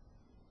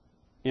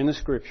in the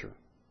Scripture.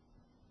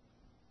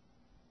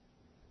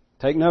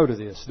 Take note of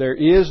this. There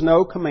is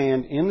no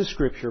command in the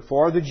Scripture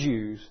for the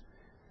Jews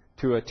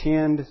to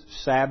attend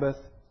Sabbath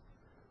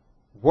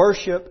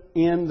worship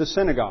in the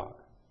synagogue.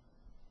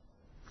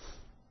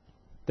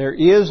 There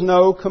is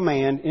no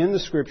command in the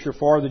Scripture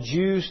for the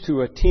Jews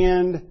to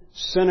attend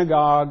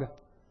synagogue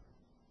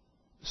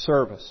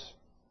service,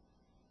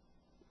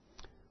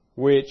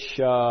 which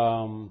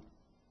I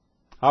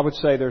would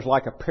say there's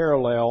like a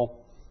parallel,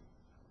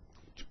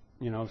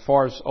 as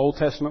far as Old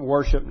Testament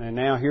worship, and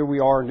now here we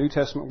are, New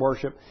Testament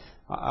worship.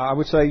 I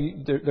would say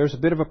there's a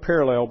bit of a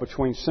parallel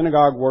between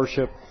synagogue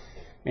worship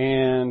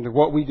and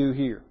what we do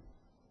here.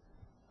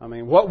 I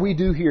mean, what we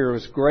do here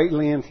is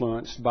greatly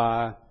influenced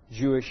by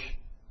Jewish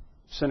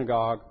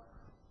synagogue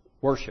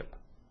worship.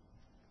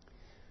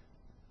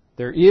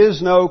 There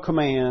is no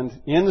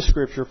command in the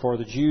Scripture for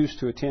the Jews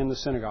to attend the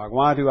synagogue.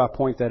 Why do I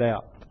point that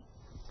out?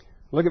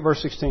 Look at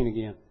verse 16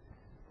 again.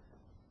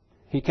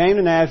 He came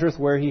to Nazareth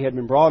where He had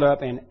been brought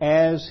up, and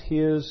as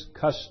His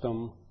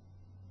custom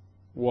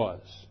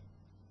was.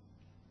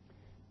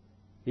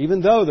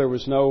 Even though there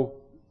was no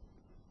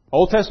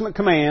Old Testament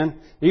command,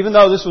 even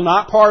though this was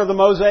not part of the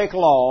Mosaic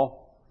Law,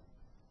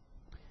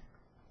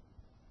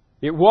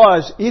 it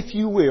was, if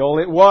you will,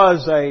 it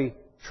was a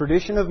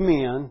tradition of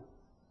men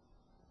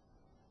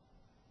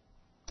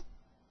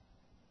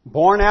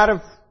born out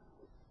of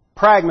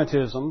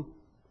pragmatism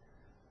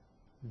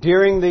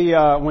during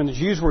when the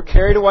Jews were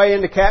carried away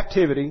into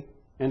captivity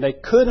and they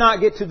could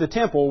not get to the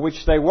temple,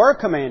 which they were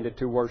commanded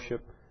to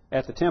worship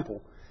at the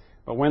temple.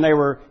 But when they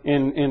were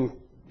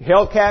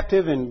held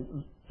captive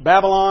in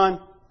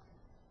Babylon,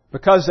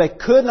 because they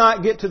could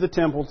not get to the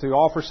temple to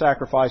offer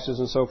sacrifices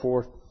and so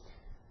forth,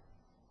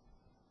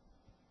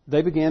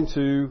 they began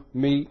to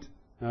meet.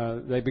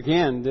 They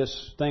began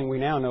this thing we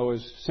now know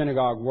as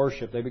synagogue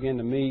worship. They began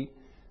to meet,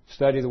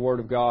 study the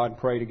Word of God,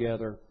 pray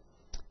together.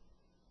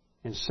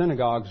 And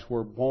synagogues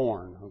were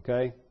born,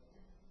 okay?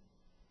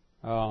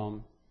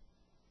 Out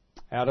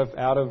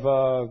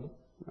of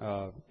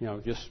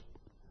just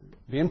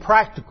being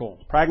practical,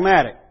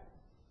 pragmatic.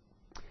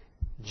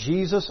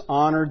 Jesus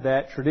honored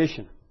that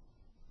tradition.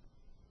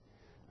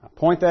 I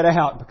point that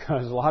out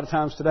because a lot of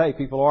times today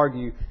people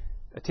argue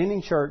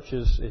attending church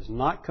is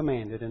not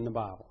commanded in the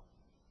Bible.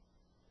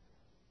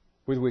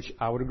 With which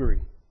I would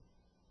agree.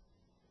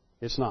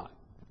 It's not.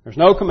 There's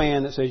no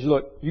command that says,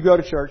 look, you go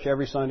to church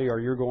every Sunday or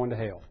you're going to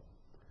hell.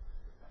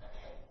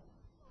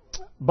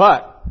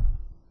 But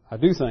I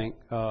do think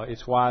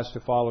it's wise to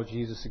follow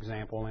Jesus'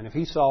 example. And if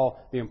He saw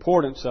the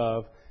importance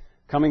of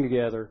coming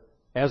together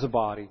as a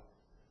body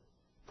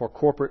for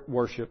corporate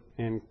worship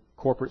and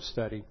corporate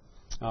study,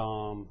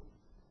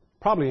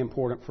 probably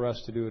important for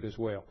us to do it as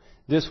well.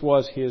 This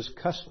was His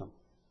custom.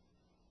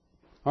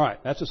 All right,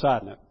 that's a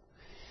side note.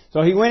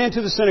 So He went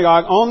into the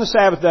synagogue on the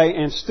Sabbath day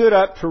and stood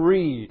up to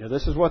read. Now,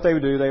 this is what they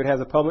would do. They would have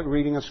the public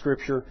reading of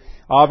Scripture.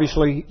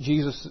 Obviously,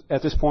 Jesus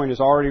at this point is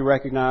already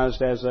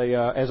recognized as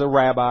a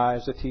rabbi,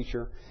 as a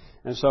teacher.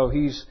 And so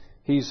He's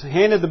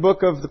handed the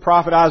book of the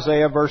prophet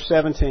Isaiah, verse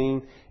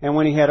 17. And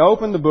when He had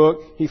opened the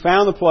book, He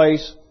found the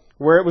place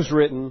where it was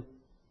written,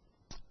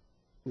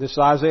 this is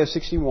Isaiah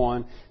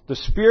 61, "The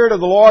Spirit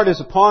of the Lord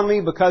is upon me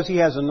because He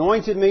has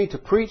anointed me to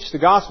preach the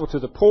gospel to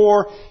the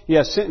poor. He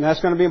has sent," and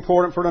that's going to be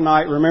important for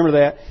tonight, remember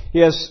that. He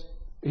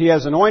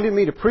has anointed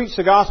me to preach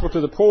the gospel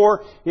to the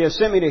poor. He has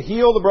sent me to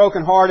heal the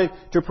brokenhearted,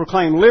 to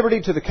proclaim liberty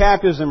to the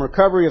captives and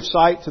recovery of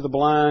sight to the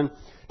blind,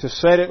 to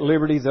set at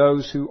liberty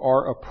those who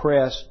are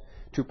oppressed,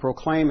 to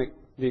proclaim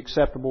the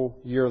acceptable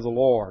year of the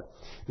Lord.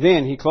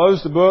 Then He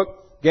closed the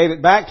book, gave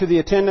it back to the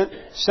attendant,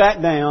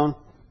 sat down,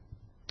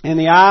 And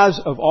the eyes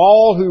of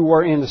all who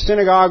were in the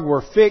synagogue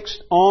were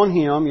fixed on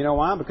him. You know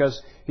why?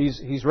 Because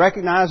he's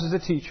recognized as a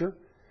teacher.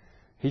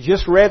 He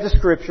just read the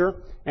Scripture,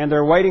 and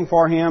they're waiting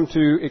for him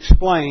to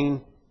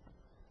explain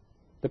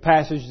the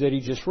passage that he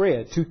just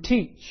read, to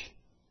teach.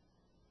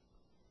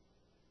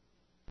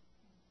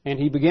 And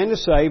he began to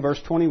say,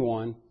 verse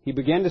 21, he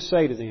began to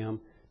say to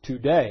them,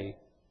 today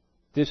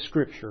this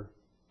Scripture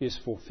is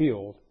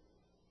fulfilled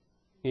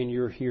in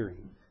your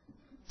hearing.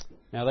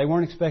 Now, they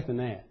weren't expecting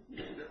that.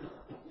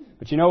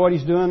 But you know what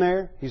he's doing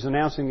there? He's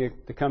announcing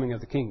the coming of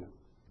the kingdom.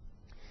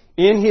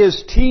 In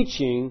his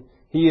teaching,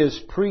 he is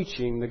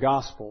preaching the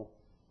gospel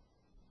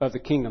of the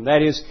kingdom.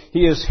 That is,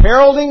 he is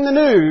heralding the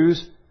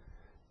news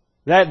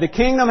that the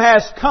kingdom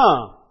has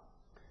come.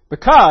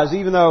 Because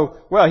even though,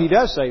 well, he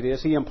does say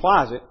this, he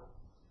implies it.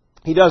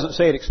 He doesn't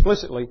say it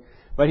explicitly,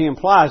 but he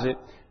implies it.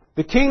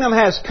 The kingdom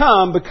has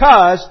come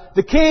because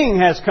the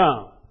king has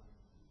come.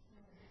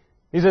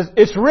 He says,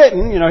 it's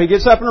written, he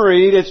gets up and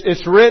reads,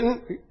 it's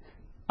written,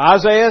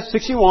 Isaiah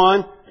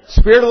 61,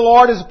 Spirit of the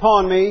Lord is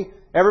upon me.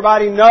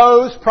 Everybody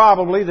knows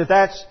probably that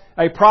that's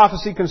a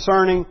prophecy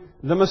concerning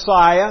the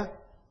Messiah.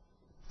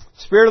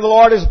 Spirit of the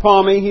Lord is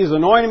upon me. He has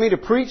anointed me to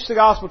preach the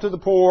gospel to the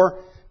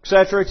poor,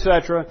 etc.,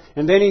 etc.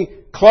 And then he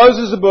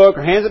closes the book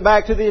or hands it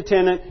back to the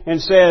attendant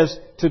and says,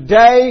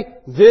 today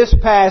this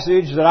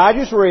passage that I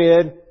just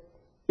read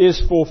is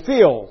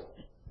fulfilled.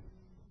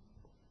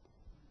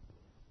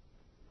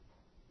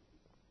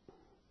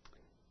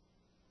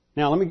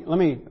 Now let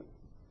me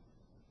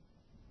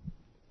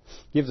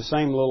give the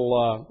same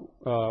little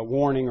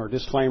warning or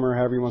disclaimer,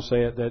 however you want to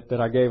say it,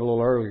 that I gave a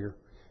little earlier.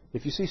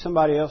 If you see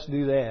somebody else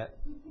do that,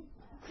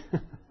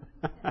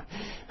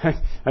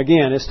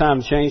 again, it's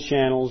time to change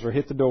channels or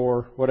hit the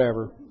door,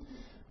 whatever.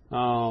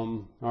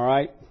 All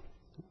right.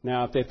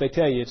 Now, if they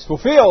tell you it's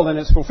fulfilled and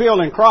it's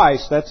fulfilled in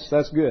Christ,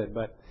 that's good.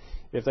 But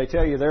if they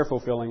tell you they're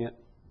fulfilling it,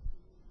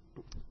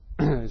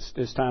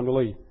 it's time to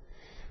leave.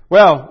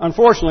 Well,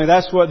 unfortunately,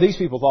 that's what these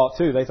people thought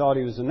too. They thought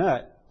he was a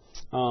nut,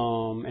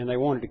 and they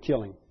wanted to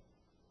kill him.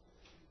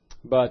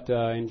 But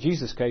in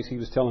Jesus' case, he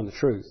was telling the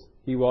truth.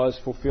 He was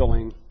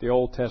fulfilling the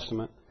Old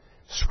Testament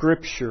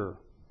Scripture.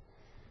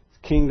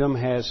 The kingdom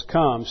has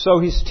come. So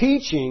his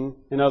teaching,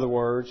 in other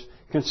words,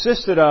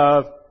 consisted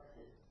of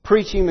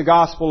preaching the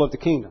gospel of the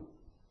kingdom.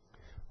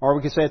 Or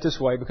we could say it this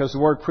way, because the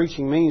word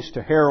preaching means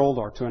to herald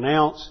or to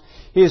announce.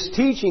 His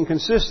teaching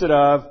consisted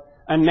of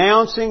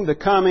announcing the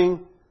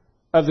coming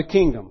of the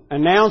kingdom.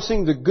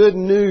 Announcing the good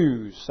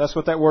news. That's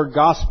what that word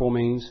gospel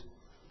means.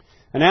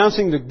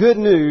 Announcing the good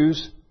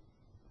news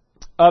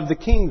of the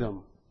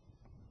kingdom.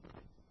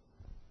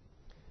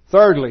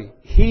 Thirdly,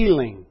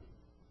 healing.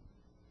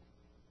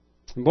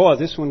 Boy,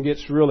 this one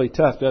gets really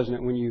tough, doesn't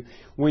it?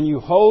 When you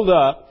hold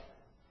up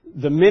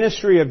the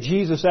ministry of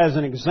Jesus as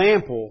an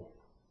example,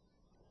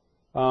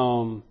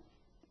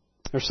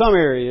 there's some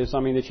areas,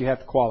 that you have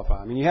to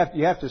qualify. You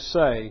have to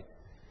say,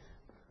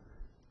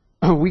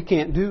 we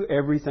can't do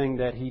everything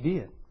that He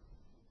did.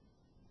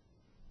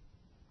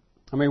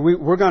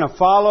 We're going to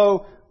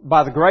follow,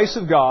 by the grace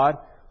of God,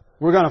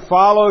 we're going to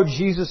follow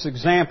Jesus'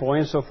 example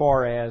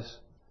insofar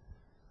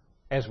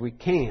as we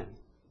can.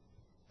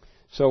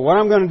 So what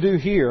I'm going to do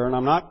here, and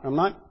I'm not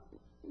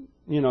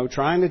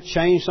trying to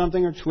change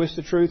something or twist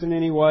the truth in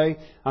any way.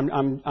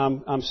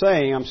 I'm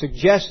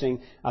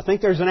suggesting, I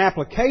think there's an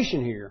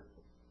application here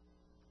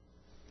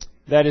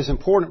that is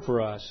important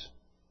for us.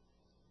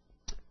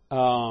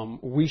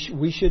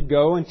 We should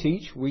go and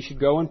teach. We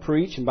should go and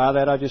preach. And by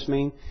that I just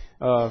mean,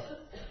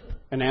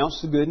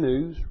 announce the good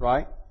news,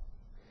 right?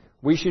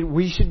 We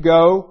should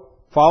go,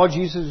 follow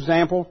Jesus'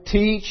 example,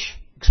 teach,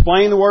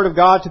 explain the Word of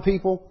God to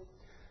people.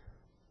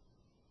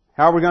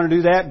 How are we going to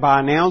do that? By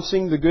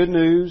announcing the good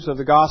news of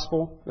the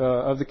gospel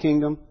of the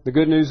kingdom, the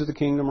good news of the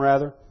kingdom,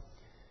 rather.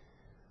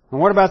 And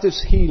what about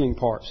this healing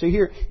part? See,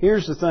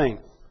 here's the thing.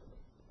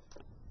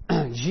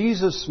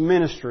 Jesus'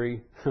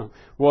 ministry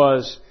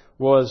was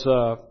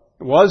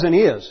and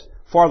is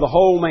for the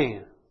whole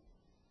man.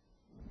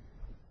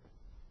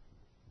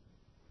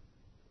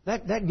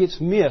 That gets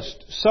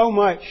missed so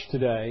much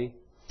today,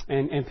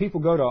 and people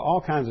go to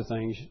all kinds of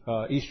things,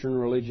 Eastern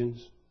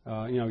religions,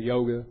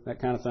 yoga, that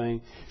kind of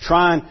thing,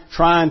 trying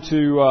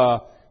to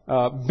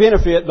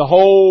benefit the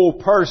whole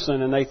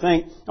person, and they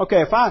think,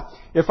 okay,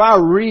 if I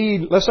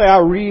read, let's say I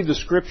read the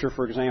Scripture,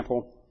 for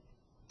example,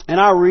 and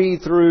I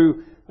read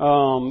through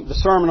the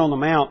Sermon on the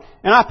Mount,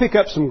 and I pick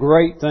up some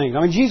great things.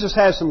 Jesus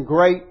has some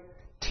great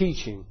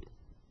teaching.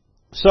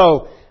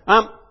 So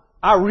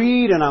I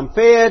read and I'm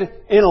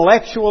fed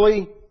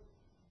intellectually,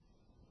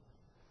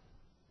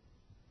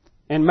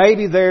 and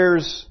maybe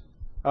there's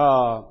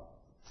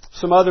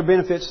some other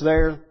benefits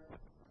there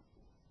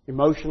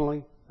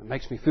emotionally. It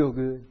makes me feel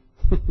good.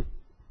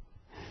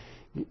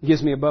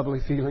 Gives me a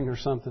bubbly feeling or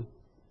something.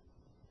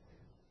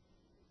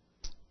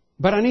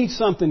 But I need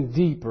something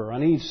deeper. I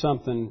need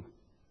something,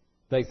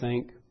 they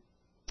think,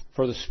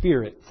 for the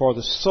spirit, for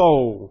the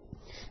soul.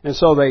 And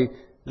so we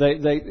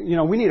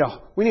need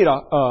a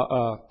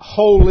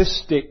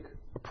holistic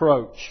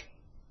approach.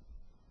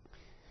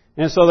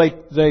 And so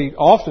they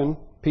often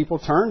people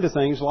turn to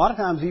things, a lot of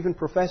times even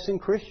professing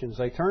Christians,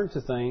 they turn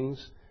to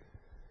things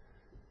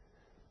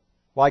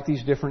like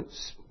these different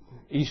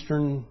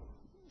Eastern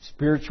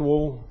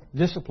spiritual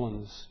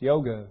disciplines,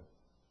 yoga,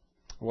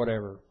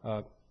 whatever,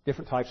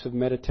 different types of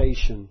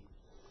meditation,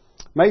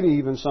 maybe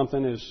even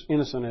something as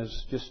innocent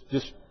as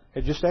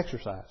just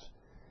exercise.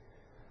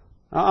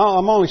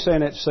 I'm only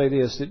saying that to say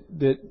this,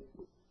 that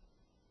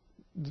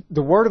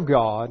the Word of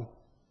God,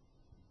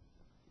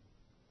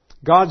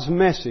 God's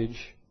message,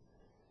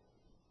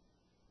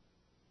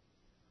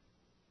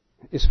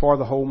 is for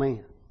the whole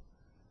man.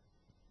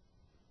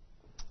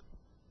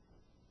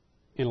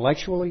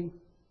 Intellectually,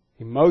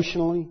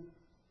 emotionally,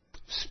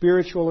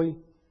 spiritually,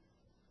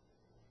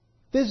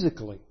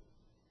 physically.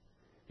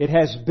 It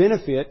has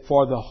benefit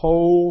for the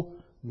whole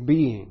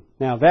being.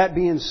 Now, that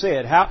being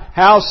said,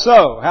 how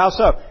so? How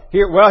so?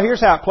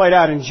 Here's how it played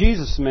out in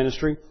Jesus'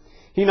 ministry.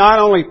 He not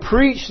only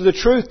preached the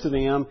truth to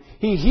them,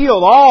 He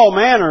healed all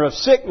manner of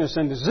sickness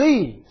and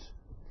disease.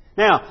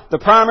 Now, the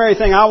primary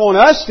thing I want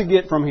us to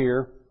get from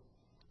here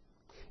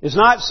is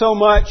not so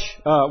much,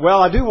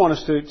 I do want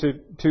us to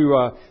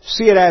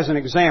see it as an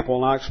example,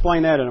 and I'll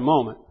explain that in a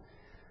moment.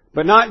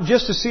 But not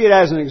just to see it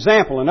as an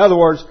example. In other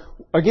words,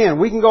 again,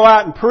 we can go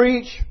out and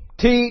preach,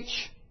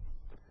 teach.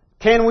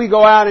 Can we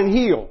go out and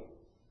heal?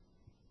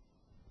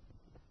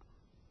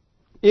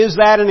 Is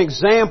that an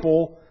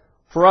example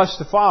for us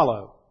to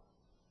follow?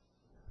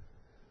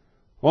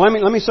 Well,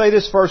 let me say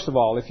this first of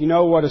all. If you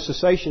know what a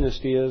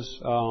cessationist is,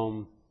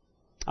 I'm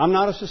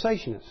not a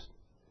cessationist.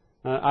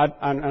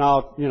 I'm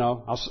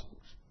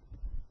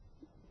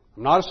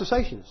not a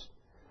cessationist.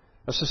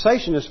 A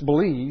cessationist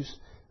believes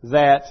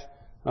that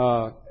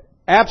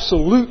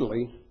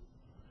absolutely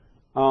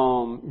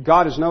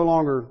God is no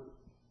longer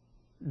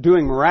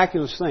doing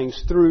miraculous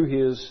things through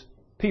His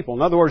people.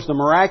 In other words, the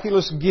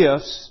miraculous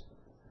gifts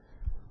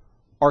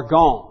are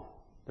gone.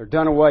 They're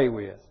done away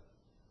with.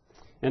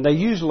 And they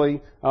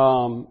usually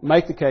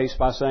make the case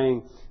by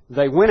saying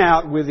they went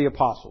out with the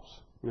apostles.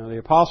 The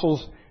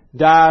apostles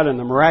died and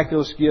the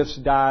miraculous gifts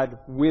died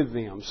with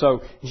them.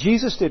 So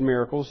Jesus did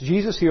miracles.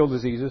 Jesus healed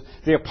diseases.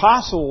 The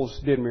apostles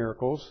did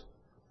miracles.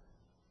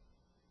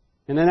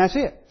 And then that's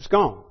it. It's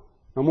gone.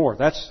 No more.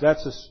 That's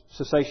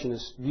a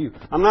cessationist view.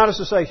 I'm not a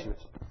cessationist.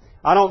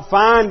 I don't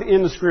find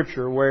in the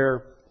Scripture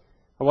where,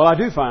 I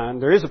do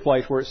find there is a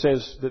place where it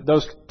says that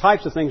those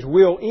types of things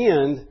will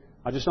end.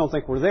 I just don't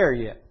think we're there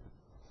yet.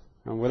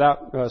 And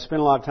without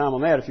spending a lot of time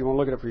on that, if you want to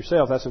look it up for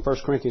yourself, that's in 1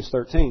 Corinthians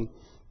 13.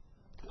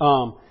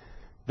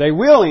 They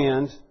will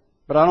end,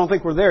 but I don't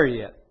think we're there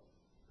yet.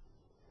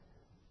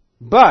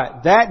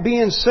 But that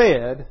being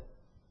said,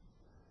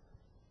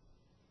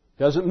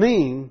 doesn't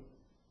mean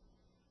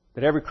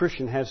that every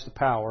Christian has the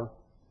power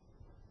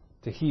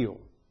to heal.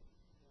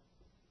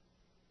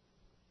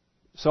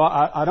 So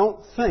I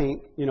don't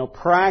think,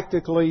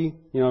 practically,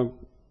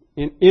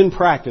 in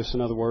practice, in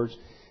other words,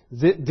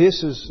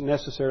 this is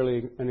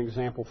necessarily an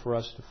example for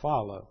us to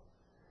follow.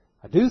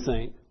 I do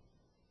think,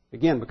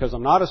 again, because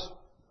I'm not a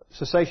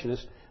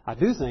cessationist, I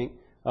do think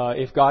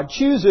if God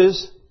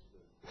chooses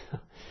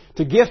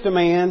to gift a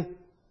man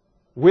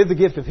with the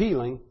gift of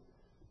healing,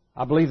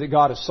 I believe that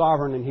God is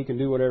sovereign and He can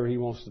do whatever He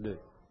wants to do.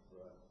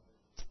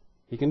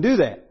 He can do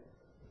that.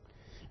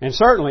 And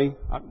certainly,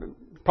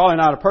 probably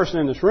not a person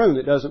in this room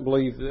that doesn't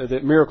believe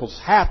that miracles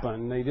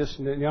happen. They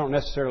don't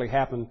necessarily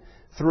happen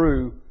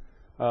through,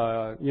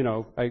 a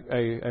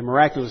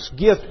miraculous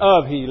gift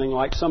of healing,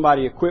 like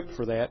somebody equipped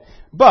for that.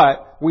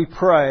 But we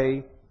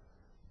pray,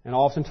 and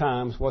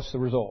oftentimes, what's the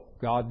result?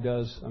 God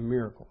does a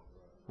miracle,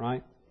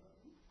 right?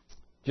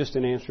 Just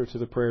in answer to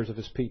the prayers of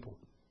His people.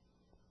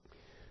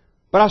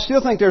 But I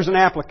still think there's an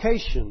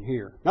application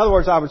here. In other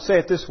words, I would say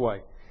it this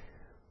way.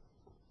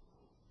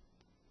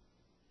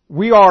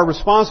 We are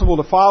responsible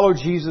to follow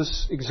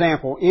Jesus'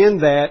 example in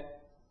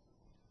that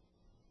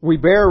we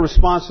bear a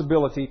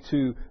responsibility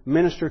to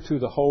minister to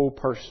the whole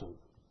person.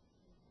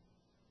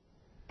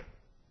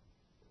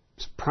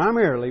 It's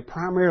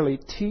primarily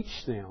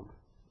teach them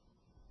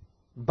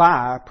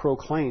by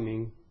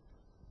proclaiming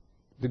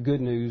the good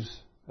news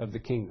of the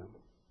kingdom.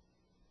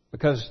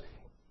 Because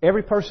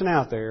every person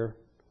out there,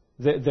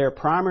 their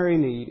primary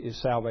need is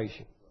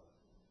salvation.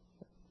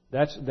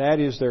 That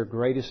is their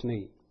greatest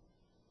need.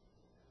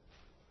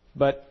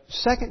 But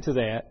second to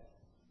that,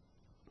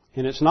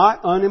 and it's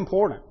not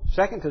unimportant,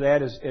 second to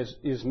that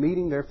is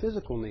meeting their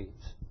physical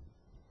needs.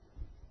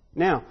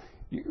 Now,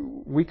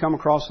 we come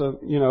across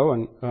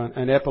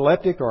an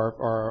epileptic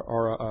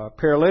or a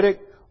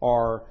paralytic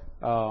or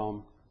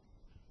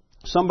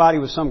somebody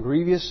with some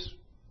grievous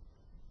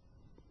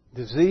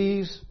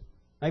disease,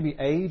 maybe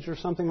AIDS or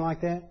something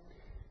like that.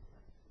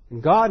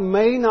 And God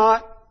may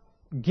not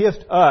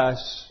gift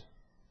us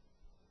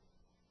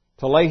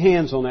to lay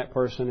hands on that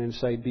person and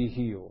say, be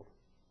healed.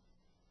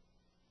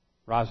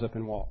 Rise up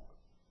and walk.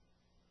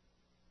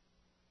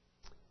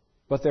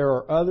 But there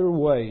are other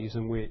ways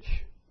in which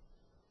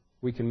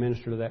we can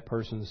minister to that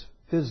person's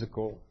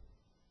physical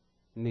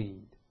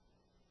need.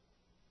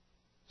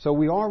 So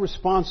we are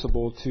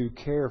responsible to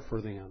care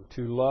for them,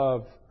 to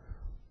love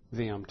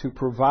them, to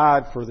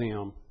provide for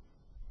them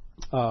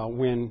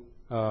when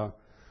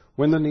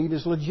the need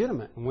is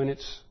legitimate,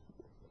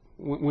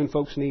 when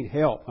folks need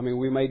help. I mean,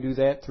 we may do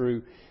that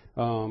through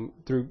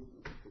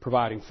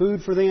providing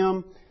food for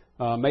them,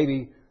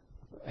 maybe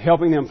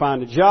helping them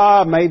find a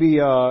job, maybe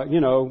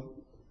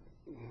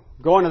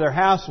going to their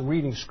house and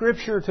reading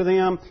Scripture to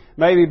them,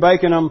 maybe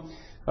baking them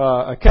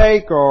a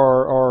cake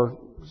or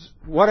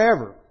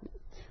whatever.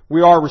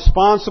 We are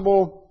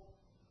responsible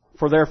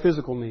for their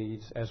physical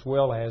needs as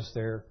well as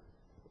their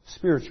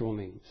spiritual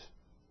needs.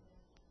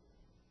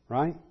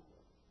 Right?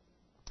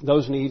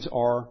 Those needs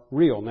are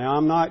real.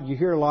 Now, you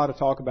hear a lot of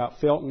talk about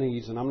felt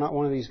needs, and I'm not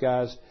one of these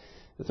guys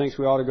that thinks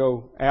we ought to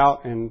go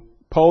out and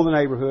poll the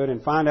neighborhood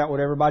and find out what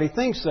everybody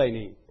thinks they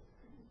need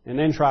and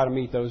then try to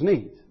meet those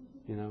needs.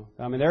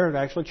 I mean, there are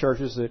actually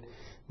churches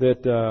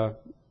that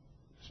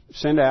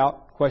send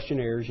out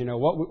questionnaires.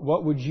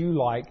 What would you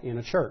like in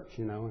a church?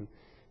 And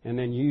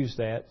then use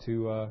that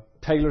to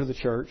tailor the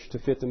church to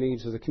fit the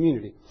needs of the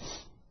community.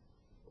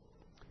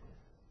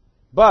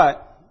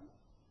 But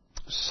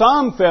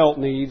some felt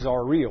needs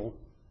are real.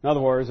 In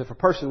other words, if a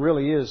person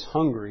really is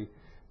hungry,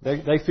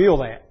 they feel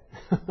that.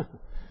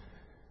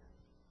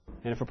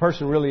 And if a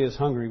person really is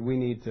hungry, we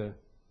need to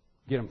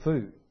get them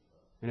food.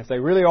 And if they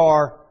really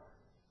are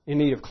in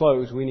need of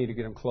clothes, we need to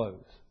get them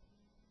clothes.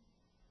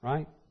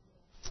 Right?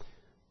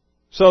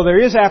 So there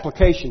is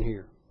application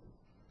here.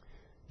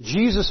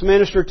 Jesus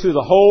ministered to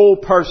the whole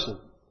person,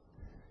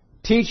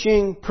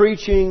 teaching,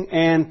 preaching,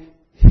 and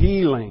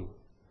healing.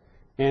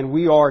 And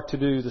we are to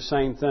do the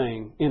same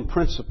thing in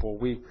principle.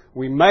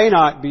 We may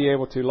not be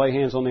able to lay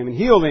hands on them and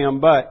heal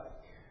them,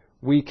 but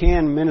we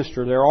can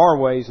minister. There are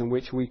ways in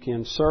which we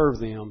can serve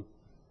them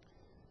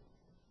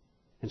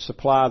and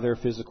supply their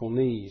physical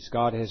needs.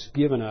 God has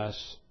given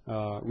us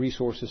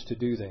resources to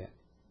do that.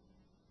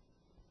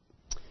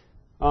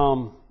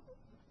 I'm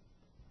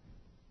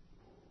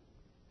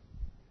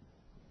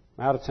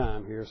out of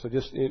time here, so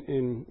just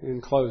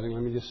in closing,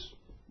 let me just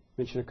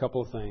mention a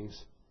couple of things.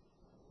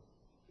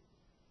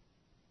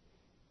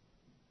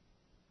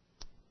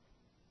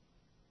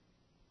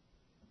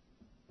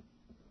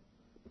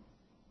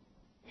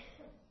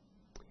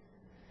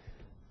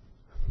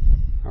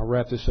 I'll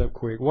wrap this up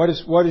quick. What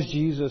does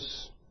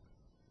Jesus'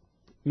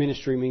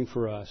 ministry mean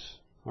for us?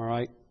 All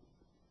right?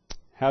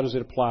 How does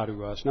it apply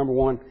to us? Number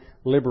one,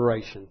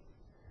 liberation.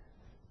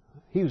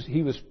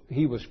 He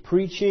was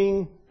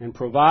preaching and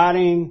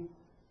providing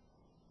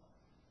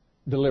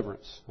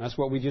deliverance. That's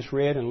what we just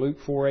read in Luke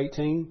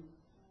 4:18,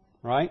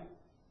 right?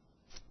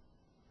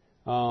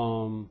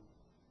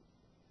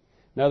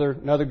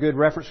 Another good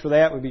reference for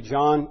that would be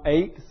John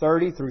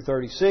 8:30 through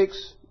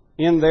 36.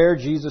 In there,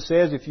 Jesus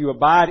says, "If you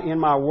abide in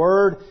my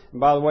word," and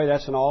by the way,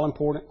 that's an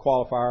all-important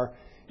qualifier.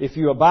 "If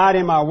you abide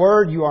in my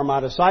word, you are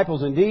my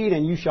disciples indeed,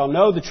 and you shall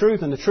know the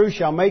truth, and the truth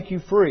shall make you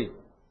free."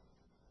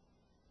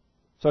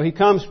 So He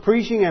comes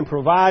preaching and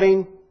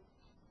providing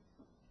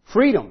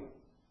freedom,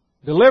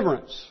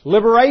 deliverance,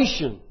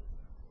 liberation.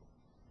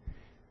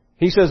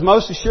 He says,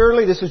 "Most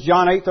assuredly," this is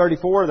John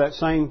 8:34, that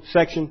same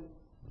section,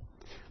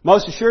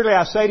 "Most assuredly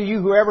I say to you,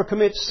 whoever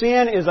commits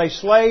sin is a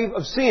slave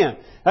of sin."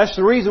 That's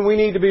the reason we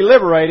need to be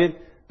liberated,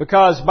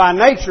 because by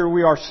nature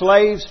we are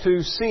slaves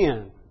to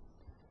sin.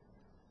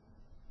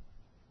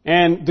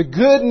 And the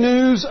good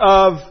news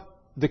of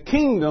the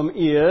kingdom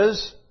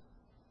is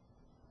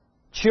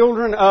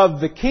children of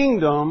the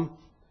kingdom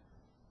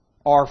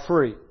are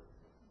free.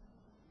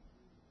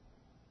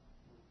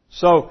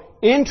 So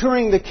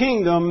entering the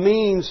kingdom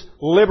means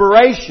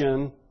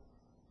liberation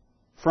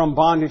from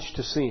bondage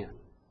to sin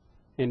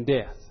and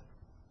death.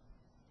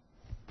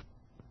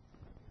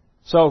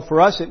 So for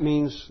us it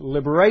means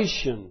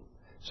liberation.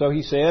 So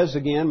He says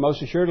again,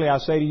 "Most assuredly I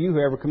say to you,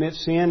 whoever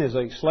commits sin is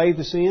a slave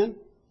to sin,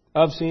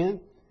 of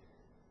sin."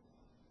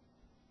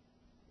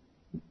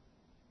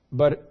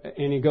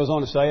 And He goes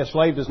on to say, "A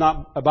slave does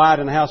not abide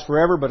in the house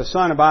forever, but a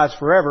son abides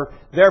forever.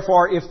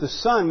 Therefore, if the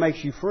Son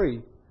makes you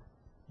free,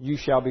 you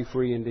shall be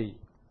free indeed."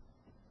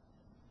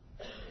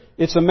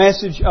 It's a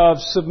message of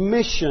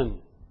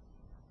submission.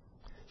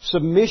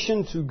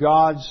 Submission to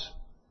God's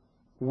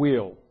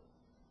will.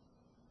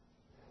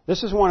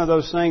 This is one of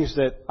those things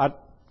that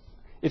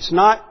it's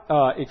not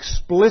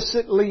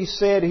explicitly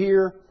said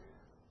here,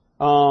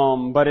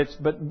 but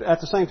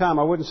at the same time,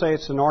 I wouldn't say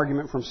it's an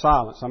argument from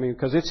silence. I mean,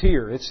 because it's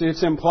here.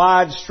 It's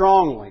implied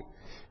strongly.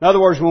 In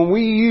other words, when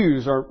we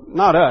use, or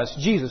not us,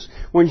 Jesus,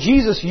 when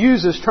Jesus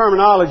uses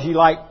terminology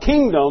like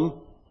kingdom,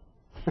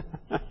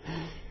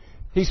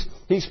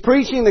 He's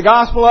preaching the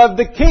gospel of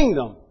the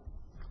kingdom.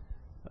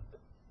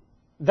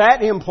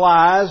 That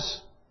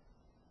implies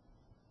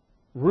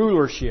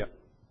rulership,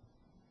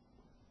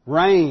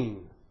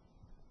 reign,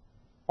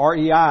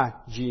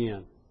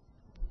 R-E-I-G-N.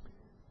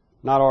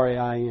 Not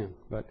R-A-I-N,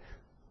 but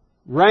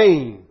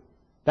reign.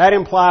 That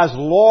implies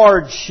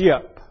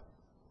lordship.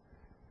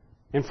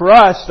 And for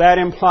us, that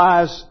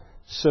implies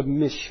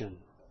submission.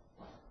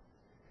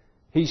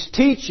 He's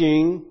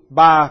teaching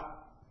by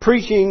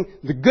preaching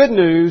the good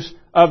news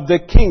of the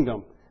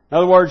kingdom. In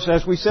other words,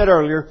 as we said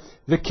earlier,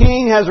 the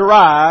king has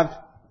arrived.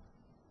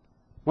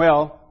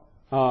 Well,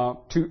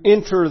 To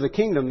enter the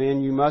kingdom,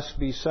 then, you must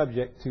be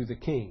subject to the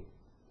king.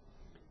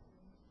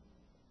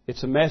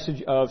 It's a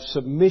message of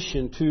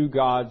submission to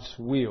God's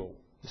will.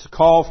 It's a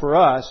call for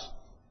us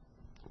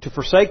to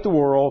forsake the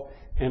world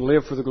and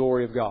live for the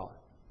glory of God.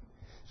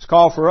 It's a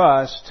call for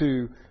us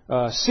to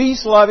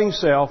cease loving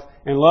self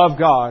and love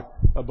God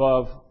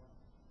above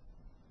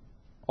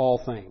all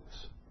things.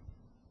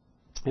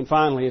 And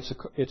finally,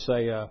 it's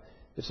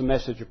a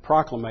message of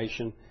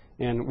proclamation.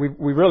 And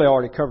we really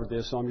already covered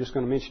this, so I'm just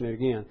going to mention it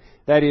again.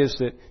 That is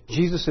that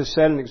Jesus has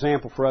set an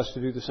example for us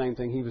to do the same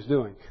thing He was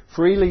doing.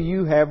 Freely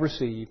you have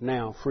received,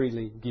 now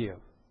freely give.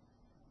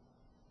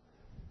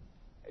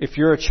 If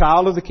you're a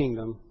child of the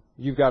kingdom,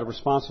 you've got a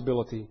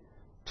responsibility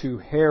to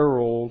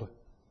herald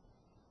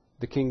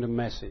the kingdom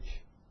message.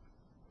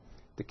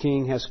 The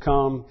King has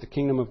come. The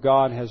kingdom of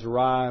God has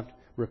arrived.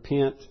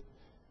 Repent,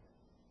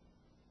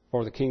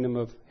 for the kingdom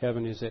of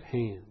heaven is at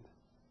hand.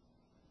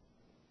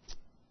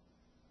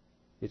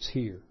 It's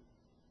here.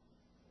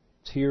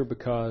 It's here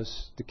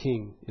because the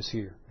King is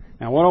here.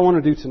 Now, what I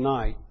want to do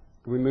tonight,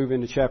 we move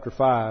into chapter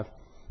 5,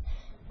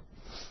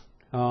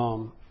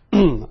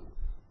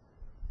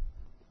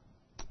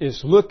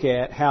 is look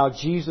at how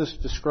Jesus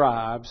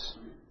describes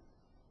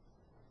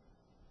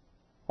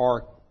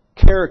or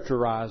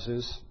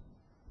characterizes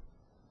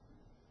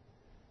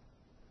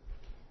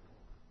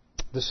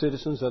the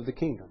citizens of the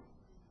kingdom.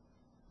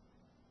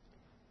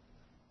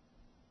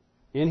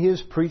 In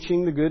His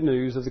preaching the good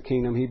news of the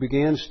kingdom, He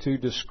begins to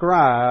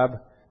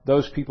describe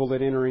those people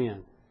that enter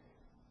in.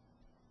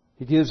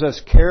 He gives us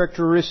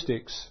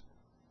characteristics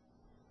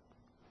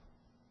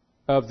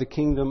of the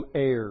kingdom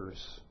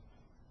heirs,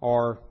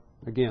 or,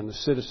 again, the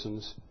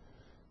citizens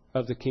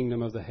of the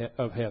kingdom of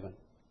heaven.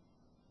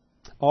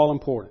 All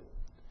important.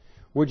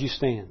 Would you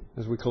stand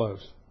as we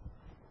close?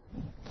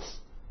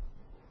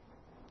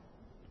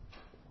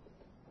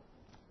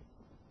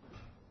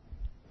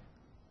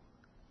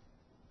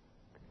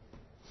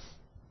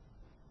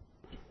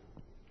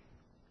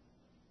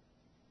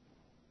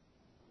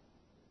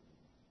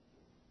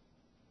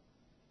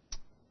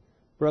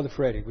 Brother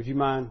Freddie, would you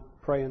mind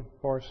praying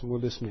for us, and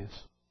we'll dismiss?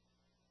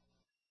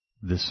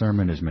 This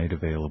sermon is made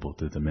available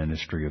through the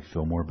ministry of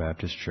Fillmore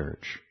Baptist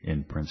Church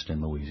in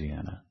Princeton,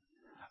 Louisiana.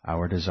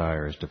 Our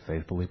desire is to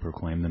faithfully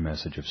proclaim the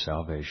message of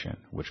salvation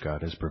which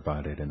God has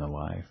provided in the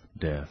life,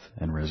 death,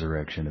 and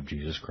resurrection of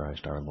Jesus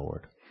Christ our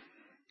Lord.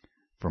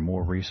 For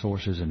more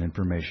resources and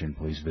information,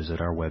 please visit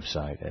our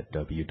website at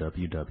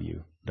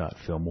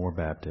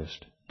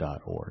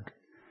www.fillmorebaptist.org.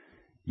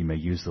 You may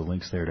use the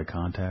links there to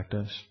contact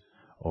us,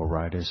 or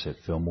write us at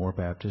Fillmore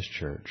Baptist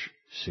Church,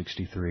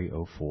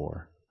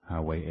 6304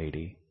 Highway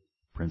 80,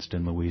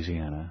 Princeton,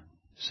 Louisiana,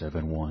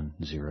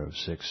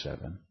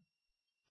 71067.